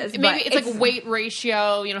it is. Maybe but it's like weight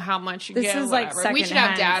ratio. You know how much you This get. is like whatever. We should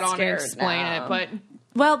have secondhand Dad on and scared explain now. it, but.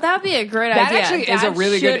 well, that'd be a great that idea. actually is a Dad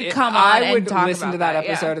really should good. come on I and would talk listen about to that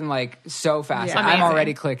yeah. episode and like so fast. Yeah. I'm Amazing.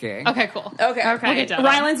 already clicking. Okay, cool. Okay. We'll get done.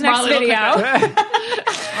 Ryland's next Ryland will video.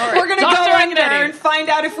 click We're gonna Dr. go in there Akinetti. and find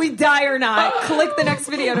out if we die or not. Click the next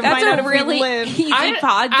video to That's find out a if really we live. easy I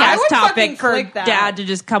podcast would fucking topic for click that. Dad to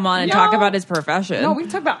just come on and No. talk about his profession. No, we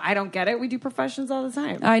talk about I don't get it. We do professions all the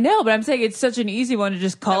time. I know, but I'm saying it's such an easy one to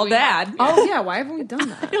just call Dad. Oh yeah, why haven't we done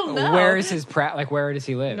that? I don't know. Where is his where does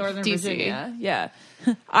he live? Northern DC. Virginia. Yeah.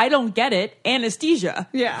 I don't get it. Anesthesia.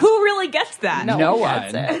 Yeah. Who really gets that? No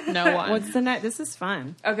one. No one. What's the next? This is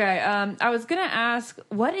fun. Okay. I was gonna ask,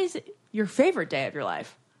 what is your favorite day of your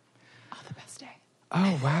life? Oh, the best day.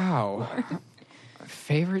 Oh, wow.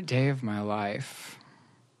 Favorite day of my life.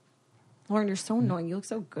 Lauren, you're so annoying. You look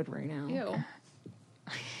so good right now. Ew.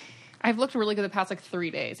 I've looked really good the past 3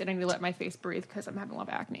 days, and I need to let my face breathe because I'm having a lot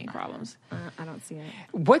of acne problems. I don't see it.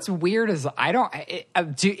 What's weird is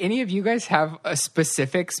do any of you guys have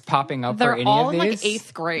specifics popping up They're for any all of in these?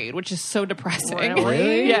 8th grade, which is so depressing.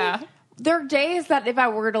 Really? Yeah. There are days that if I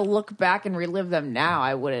were to look back and relive them now,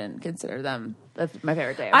 I wouldn't consider them my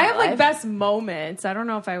favorite day of I my have life. best moments. I don't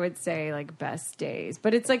know if I would say best days,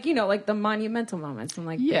 but it's the monumental moments from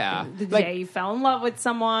Yeah. the day you fell in love with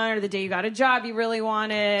someone or the day you got a job you really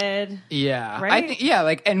wanted. Yeah. Right? I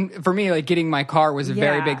think, and for me, getting my car was a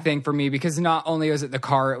very Yeah. big thing for me because not only was it the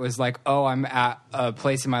car, it was I'm at a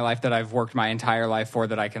place in my life that I've worked my entire life for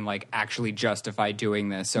that I can actually justify doing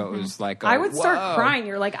this. So it was I would start whoa. crying.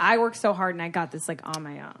 You're like, I worked so hard and I got this on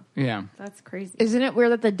my own. Yeah. That's crazy. Isn't it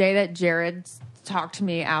weird that the day that Jared talked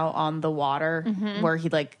me out on the water where he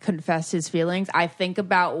confessed his feelings, I think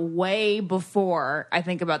about way before I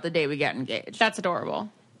think about the day we get engaged. That's adorable.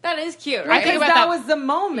 That is cute, I right? think Because about that that- was the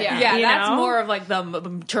moment. Yeah. Yeah, that's know? more of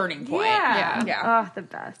the turning point. Yeah. Yeah. Oh, the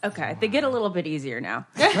best. Okay, they get a little bit easier now.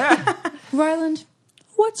 Ryland,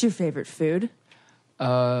 what's your favorite food?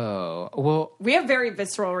 Oh, well, We have very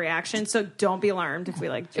visceral reactions, so don't be alarmed if we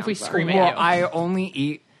If we jump scream up. at well, you. I only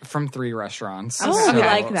eat from 3 restaurants. Oh, we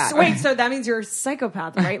like that. So, wait, so that means you're a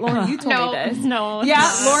psychopath, right, Lauren? You told No, me this. no.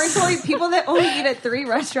 Yeah, Lauren told me people that only eat at 3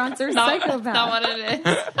 restaurants are psychopaths. Not what it is. Isn't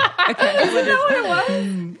that what it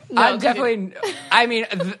was? I'm definitely. I mean,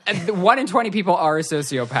 1 in 20 people are a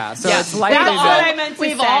sociopath, so it's likely That's what I that meant to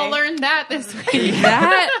We've say. all learned that this week.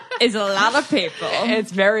 That is a lot of people.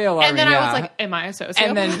 it's very alarming. And then I yeah. was like, am I a sociopath?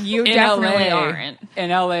 and then You in definitely LA, aren't. In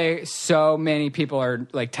LA, so many people are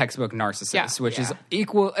textbook narcissists, Yeah. which is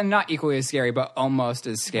equal and not equally as scary, but almost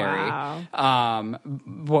as scary. Wow.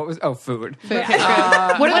 What was food? what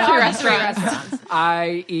are the 3 restaurants?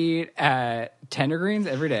 I eat at Tender Greens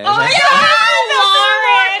every day. That's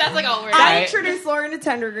all we're I introduced Lauren to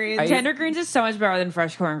Tender Greens. Tender Greens is so much better than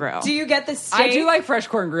Fresh Corn Grill. Do you get the steak? I do like Fresh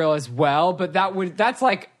Corn Grill as well, but that's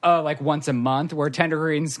once a month, where Tender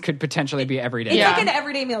Greens could potentially be every day. It's Yeah. like an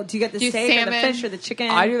everyday meal. Do you get the Do you steak or the salmon? fish or the chicken?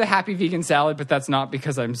 I do the Happy Vegan salad, but that's not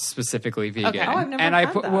because I'm specifically vegan. Okay. Oh, I've never and I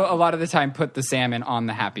had put that. a lot of the time put the salmon on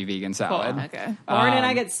the Happy Vegan salad. Okay. Lauren and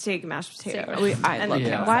I get steak and mashed potatoes. I And love the it.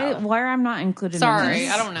 Yeah. Why am I not included in Sorry,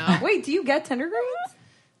 this? I don't know. Wait, do you get Tender Greens?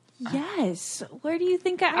 Yes. Where do you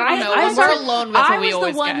think I don't know. We're alone with what I we was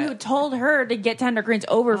always the one get. who told her to get Tender Greens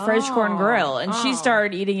over Fresh Corn Grill, and she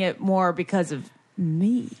started eating it more because of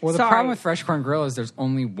me. Well, the Sorry. problem with Fresh Corn Grill is there's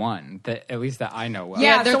only one that, at least that I know of.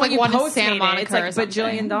 Yeah, there's so when you one in Postmate Santa it, Monica it's like or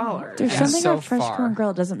something. $bajillion. There's Yeah. something So about Fresh far. Corn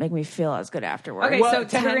Grill doesn't make me feel as good afterwards. Okay, Well, so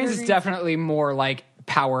Tender Greens is Greens- definitely more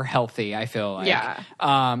power healthy, I feel like. Yeah.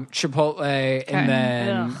 Chipotle, and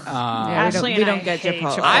then Yeah, Ashley we and I don't get hate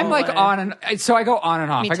Chipotle. I'm on and so I go on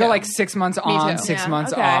and off. Me I go too. 6 months Me on, too. 6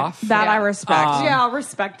 months Okay. off. That I Yeah. respect. Yeah, I'll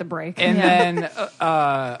respect the break. And then,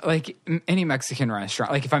 any Mexican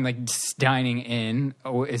restaurant, if I'm just dining in,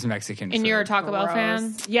 is Mexican And food. you're a Taco Bell Gross.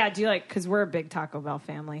 fan? Yeah, do you because we're a big Taco Bell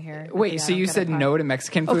family here. Wait, so you said no to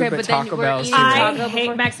Mexican food, Okay, but but then Taco we're Bell's eating food? I Taco hate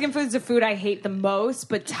before- Mexican food's the food I hate the most,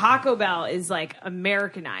 but Taco Bell is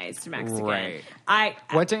Americanized Mexican. Right.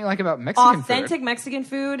 What don't you like about Mexican authentic food? Mexican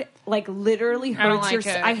food literally I don't hurts like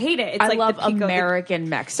your. it. I hate it. It's I like love the pico, American the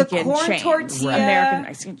Mexican corn chains. tortilla. American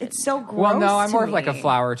Mexican. It's so gross. Well, no, I'm to more of me. a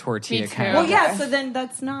flour tortilla Me too. kind of. Well, yeah. So then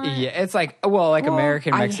that's not. Yeah, it's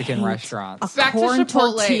American I Mexican hate restaurants. A Back to corn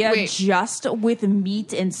Chipotle. tortilla Wait. just with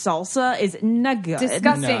meat and salsa is not good.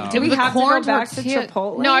 Disgusting. No. Do we The have to corn go back tortilla- to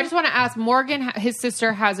Chipotle? No, I just want to ask. Morgan, his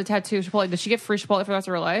sister has a tattoo of Chipotle. Does she get free Chipotle for the rest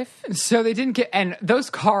of her life? So they didn't get, and those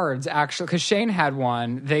cards actually, because Shane had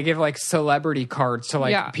one, they give celebrity cards to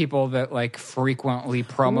Yeah. people that frequently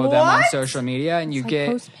promo them on What? social media, and you like get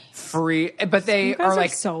Postmates. free. But they You guys are are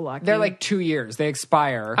so lucky. They're 2 years. They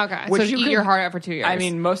expire. Okay, which so you eat could- your heart out for 2 years. I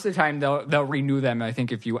mean, most of the time they'll renew them. I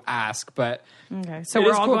think if you ask, but. Okay, so It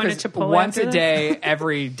we're is all cool going 'cause to Chipotle once after a this? day,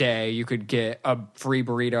 every day, you could get a free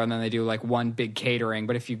burrito, and then they do one big catering.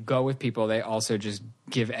 But if you go with people, they also just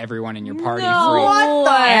give everyone in your party free. What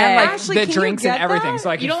the? And Ashley, the can you drinks and get everything. that?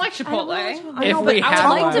 So you don't like Chipotle? if know, we but I had I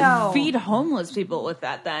would like one, No. to feed homeless people with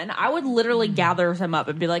that. Then I would literally gather them up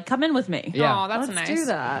and be like, "Come in with me." yeah. Oh, that's Let's nice. do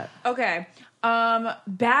that. Okay.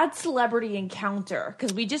 Bad celebrity encounter,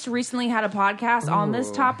 because we just recently had a podcast on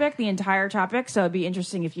this topic, the entire topic. So it'd be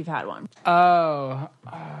interesting if you've had one. Oh,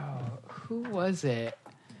 who was it?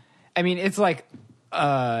 I mean, it's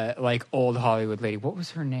like old Hollywood lady. What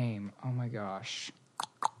was her name? Oh my gosh.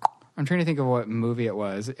 I'm trying to think of what movie it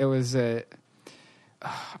was. It was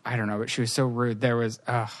I don't know, but she was so rude. There was,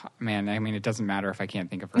 man, I mean, it doesn't matter if I can't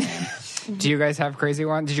think of her name. Do you guys have crazy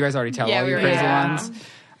ones? Did you guys already tell all your crazy ones?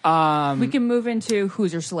 We can move into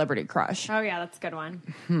who's your celebrity crush. Oh yeah, that's a good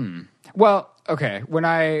one. Well, okay. When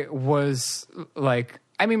I was like,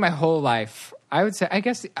 I mean, my whole life, I would say, I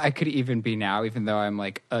guess I could even be now, even though I'm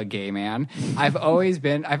like a gay man. I've always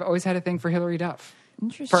had a thing for Hillary Duff.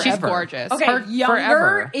 Interesting. She's gorgeous. Okay, Younger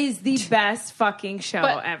forever. is the best fucking show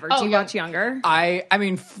ever. Do you watch Younger? I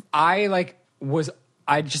mean,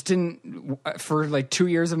 I just didn't, for like 2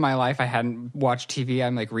 years of my life, I hadn't watched TV.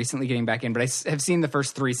 I'm like recently getting back in, but I have seen the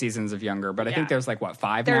first 3 seasons of Younger, but I think there's like, 5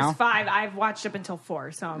 now? There's 5. I've watched up until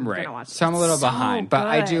 4, so I'm going to watch So I'm a little behind, but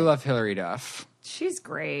I good. do love Hillary Duff. She's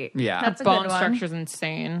great. Yeah. That's a Bone good one. structure's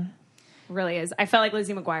insane. Really is. I felt like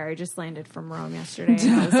Lizzie McGuire. I just landed from Rome yesterday.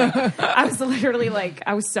 And I was literally like,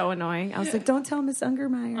 I was so annoying. I was like, don't tell Miss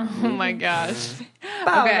Ungermeyer. Oh my gosh. Okay,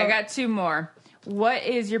 I got 2 more. What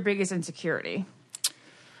is your biggest insecurity?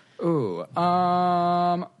 Ooh,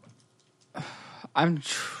 I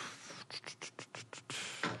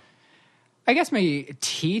guess my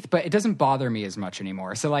teeth, but it doesn't bother me as much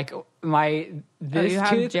anymore. So like this you have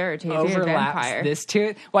tooth Jared teeth. You have overlaps vampire. this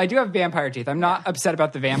tooth. Well, I do have vampire teeth. I'm not upset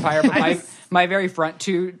about the vampire, but my very front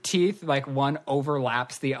 2 teeth, like one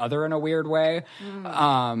overlaps the other in a weird way.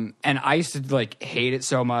 And I used to like hate it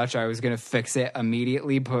so much. I was going to fix it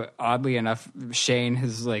immediately, but oddly enough, Shane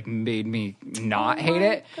has like made me not hate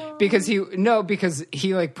it because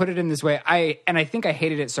he like put it in this way. I think I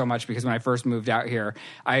hated it so much because when I first moved out here,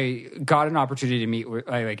 I got an opportunity to meet with,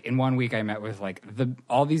 like in 1 week I met with like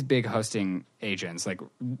all these big hosting agents like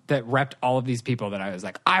that repped all of these people that I was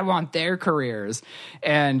like, I want their careers.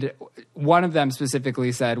 And one of them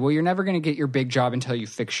specifically said, well, you're never going to get your big job until you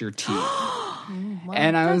fix your teeth.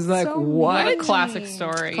 And I was like, what? What a classic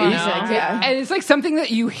story. You know? And it's like something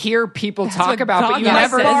that you hear people talk about, but you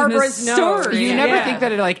never Barbara's nose. You never think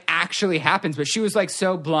that it like actually happens. But she was like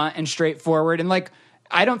so blunt and straightforward, and like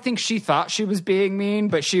I don't think she thought she was being mean,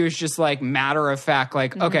 but she was just like matter of fact,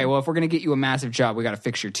 like, okay, well, if we're gonna get you a massive job, we got to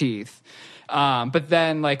fix your teeth. But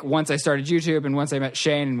then like once I started YouTube and once I met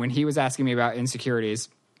Shane, and when he was asking me about insecurities,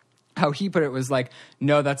 how he put it was like,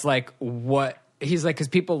 no, that's like what. He's like, because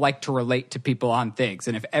people like to relate to people on things.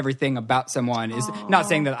 And if everything about someone is not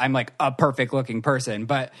saying that I'm like a perfect looking person,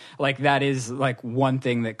 but like that is like one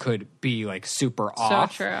thing that could be like super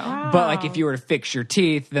off. So true. But like if you were to fix your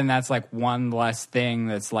teeth, then that's like one less thing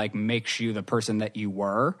that's like makes you the person that you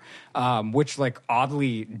were. Which like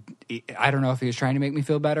oddly, I don't know if he was trying to make me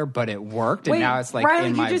feel better, but it worked. And now it's like Ryland,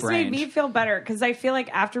 in my you just brain. made me feel better because I feel like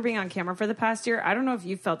after being on camera for the past year, I don't know if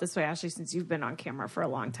you felt this way, Ashley, since you've been on camera for a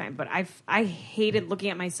long time, but I hated looking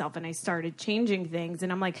at myself and I started changing things,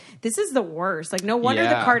 and I'm like, this is the worst. Like, no wonder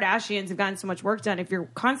the Kardashians have gotten so much work done. If you're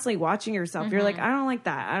constantly watching yourself, you're like, I don't like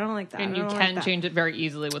that. I don't like that. And you can change it very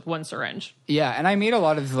easily with one syringe. Yeah, and I meet a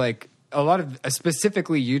lot of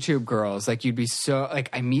specifically YouTube girls. Like you'd be so like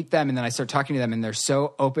I meet them and then I start talking to them and they're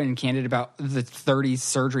so open and candid about the 30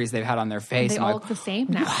 surgeries they've had on their face. They all look the same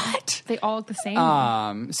now. What? They all look the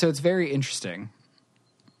same. So it's very interesting.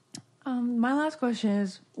 My last question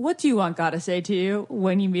is, what do you want God to say to you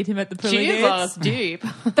when you meet him at the pearly gates? Jesus, deep.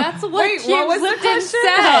 That's what Wait, what was the Lipton question? says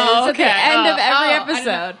at the end of every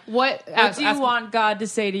episode. What do you want God to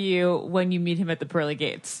say to you when you meet him at the pearly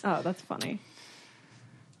gates? Oh, that's funny.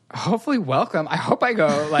 Hopefully welcome. I hope I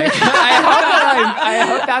go like I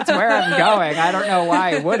hope that's where I'm going. I don't know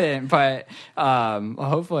why I wouldn't, but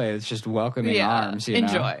hopefully it's just welcoming arms. You know?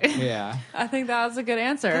 Enjoy. Yeah. I think that was a good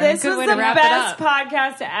answer. This good was way the to wrap best it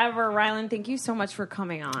up. podcast ever. Ryland, thank you so much for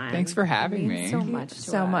coming on. Thanks for having me. So much.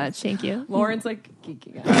 So much. Thank you. Lauren's like,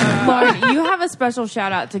 geeky guy. Lauren, you have a special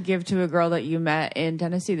shout out to give to a girl that you met in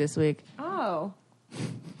Tennessee this week. Oh.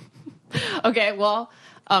 Okay, well,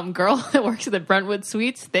 girl that works at the Brentwood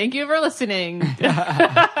Suites, thank you for listening.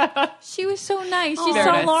 She was so nice. She Very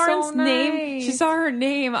saw nice. Lauren's So name. nice. She saw her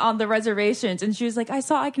name on the reservations, and she was like, "I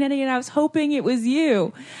saw Iconetti, and I was hoping it was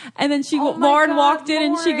you." And then Lauren God, walked in,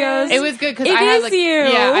 and she Lauren. goes, It was good because "It I had is like you."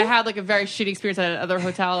 I had like a very shitty experience at another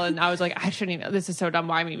hotel, and I was like, I shouldn't even. This is so dumb.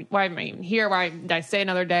 Why am I even here? Why did I stay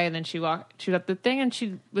another day? And then she was up the thing, and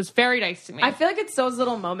she was very nice to me. I feel like it's those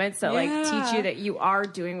little moments that like Yeah. teach you that you are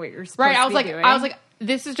doing what you're supposed right. to I was be doing. like,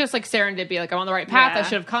 this is just like serendipity. Like I'm on the right path. Yeah. I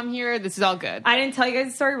should have come here. This is all good. I didn't tell you guys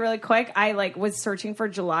the story really quick. I like was searching for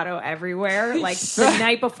gelato everywhere. Like the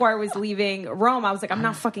night before I was leaving Rome, I was like, I'm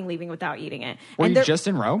not fucking leaving without eating it. Were And you just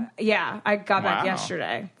in Rome? Yeah, I got back Wow.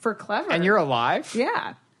 yesterday for clever. And you're alive?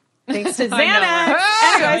 yeah. Thanks to I know, Xanax.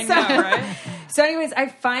 right? Anyway, I know, right? So anyways, I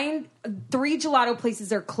find 3 gelato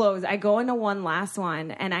places are closed. I go into one last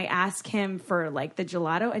one and I ask him for like the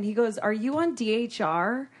gelato and he goes, "Are you on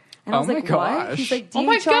DHR?" And I was like, gosh. "What?" He's like, Oh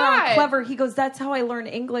my "DHR on God. Clever." He goes, "That's how I learn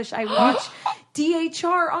English. I watch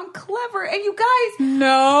DHR on Clever." And you guys,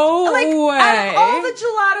 No like way. out of all the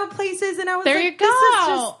gelato places, and I was There like, you "This is go.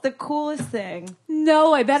 just the coolest thing."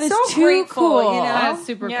 No way. That is So too grateful, cool. you know? That's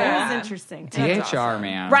super It cool. was interesting. DHR,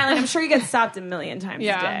 man. Ryland, I'm sure you get stopped a million times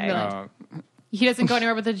Yeah, a day. million. He doesn't go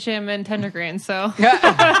anywhere but the gym and Tender Green, so. All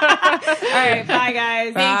right, bye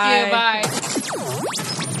guys. Thank you. Bye.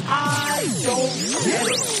 I don't get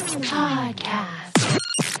it.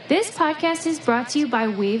 Podcast. This podcast is brought to you by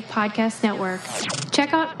Wave Podcast Network.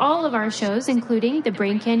 Check out all of our shows, including the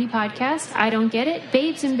Brain Candy Podcast, I Don't Get It,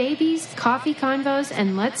 Babes and Babies, Coffee Convos,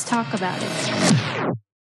 and Let's Talk About It.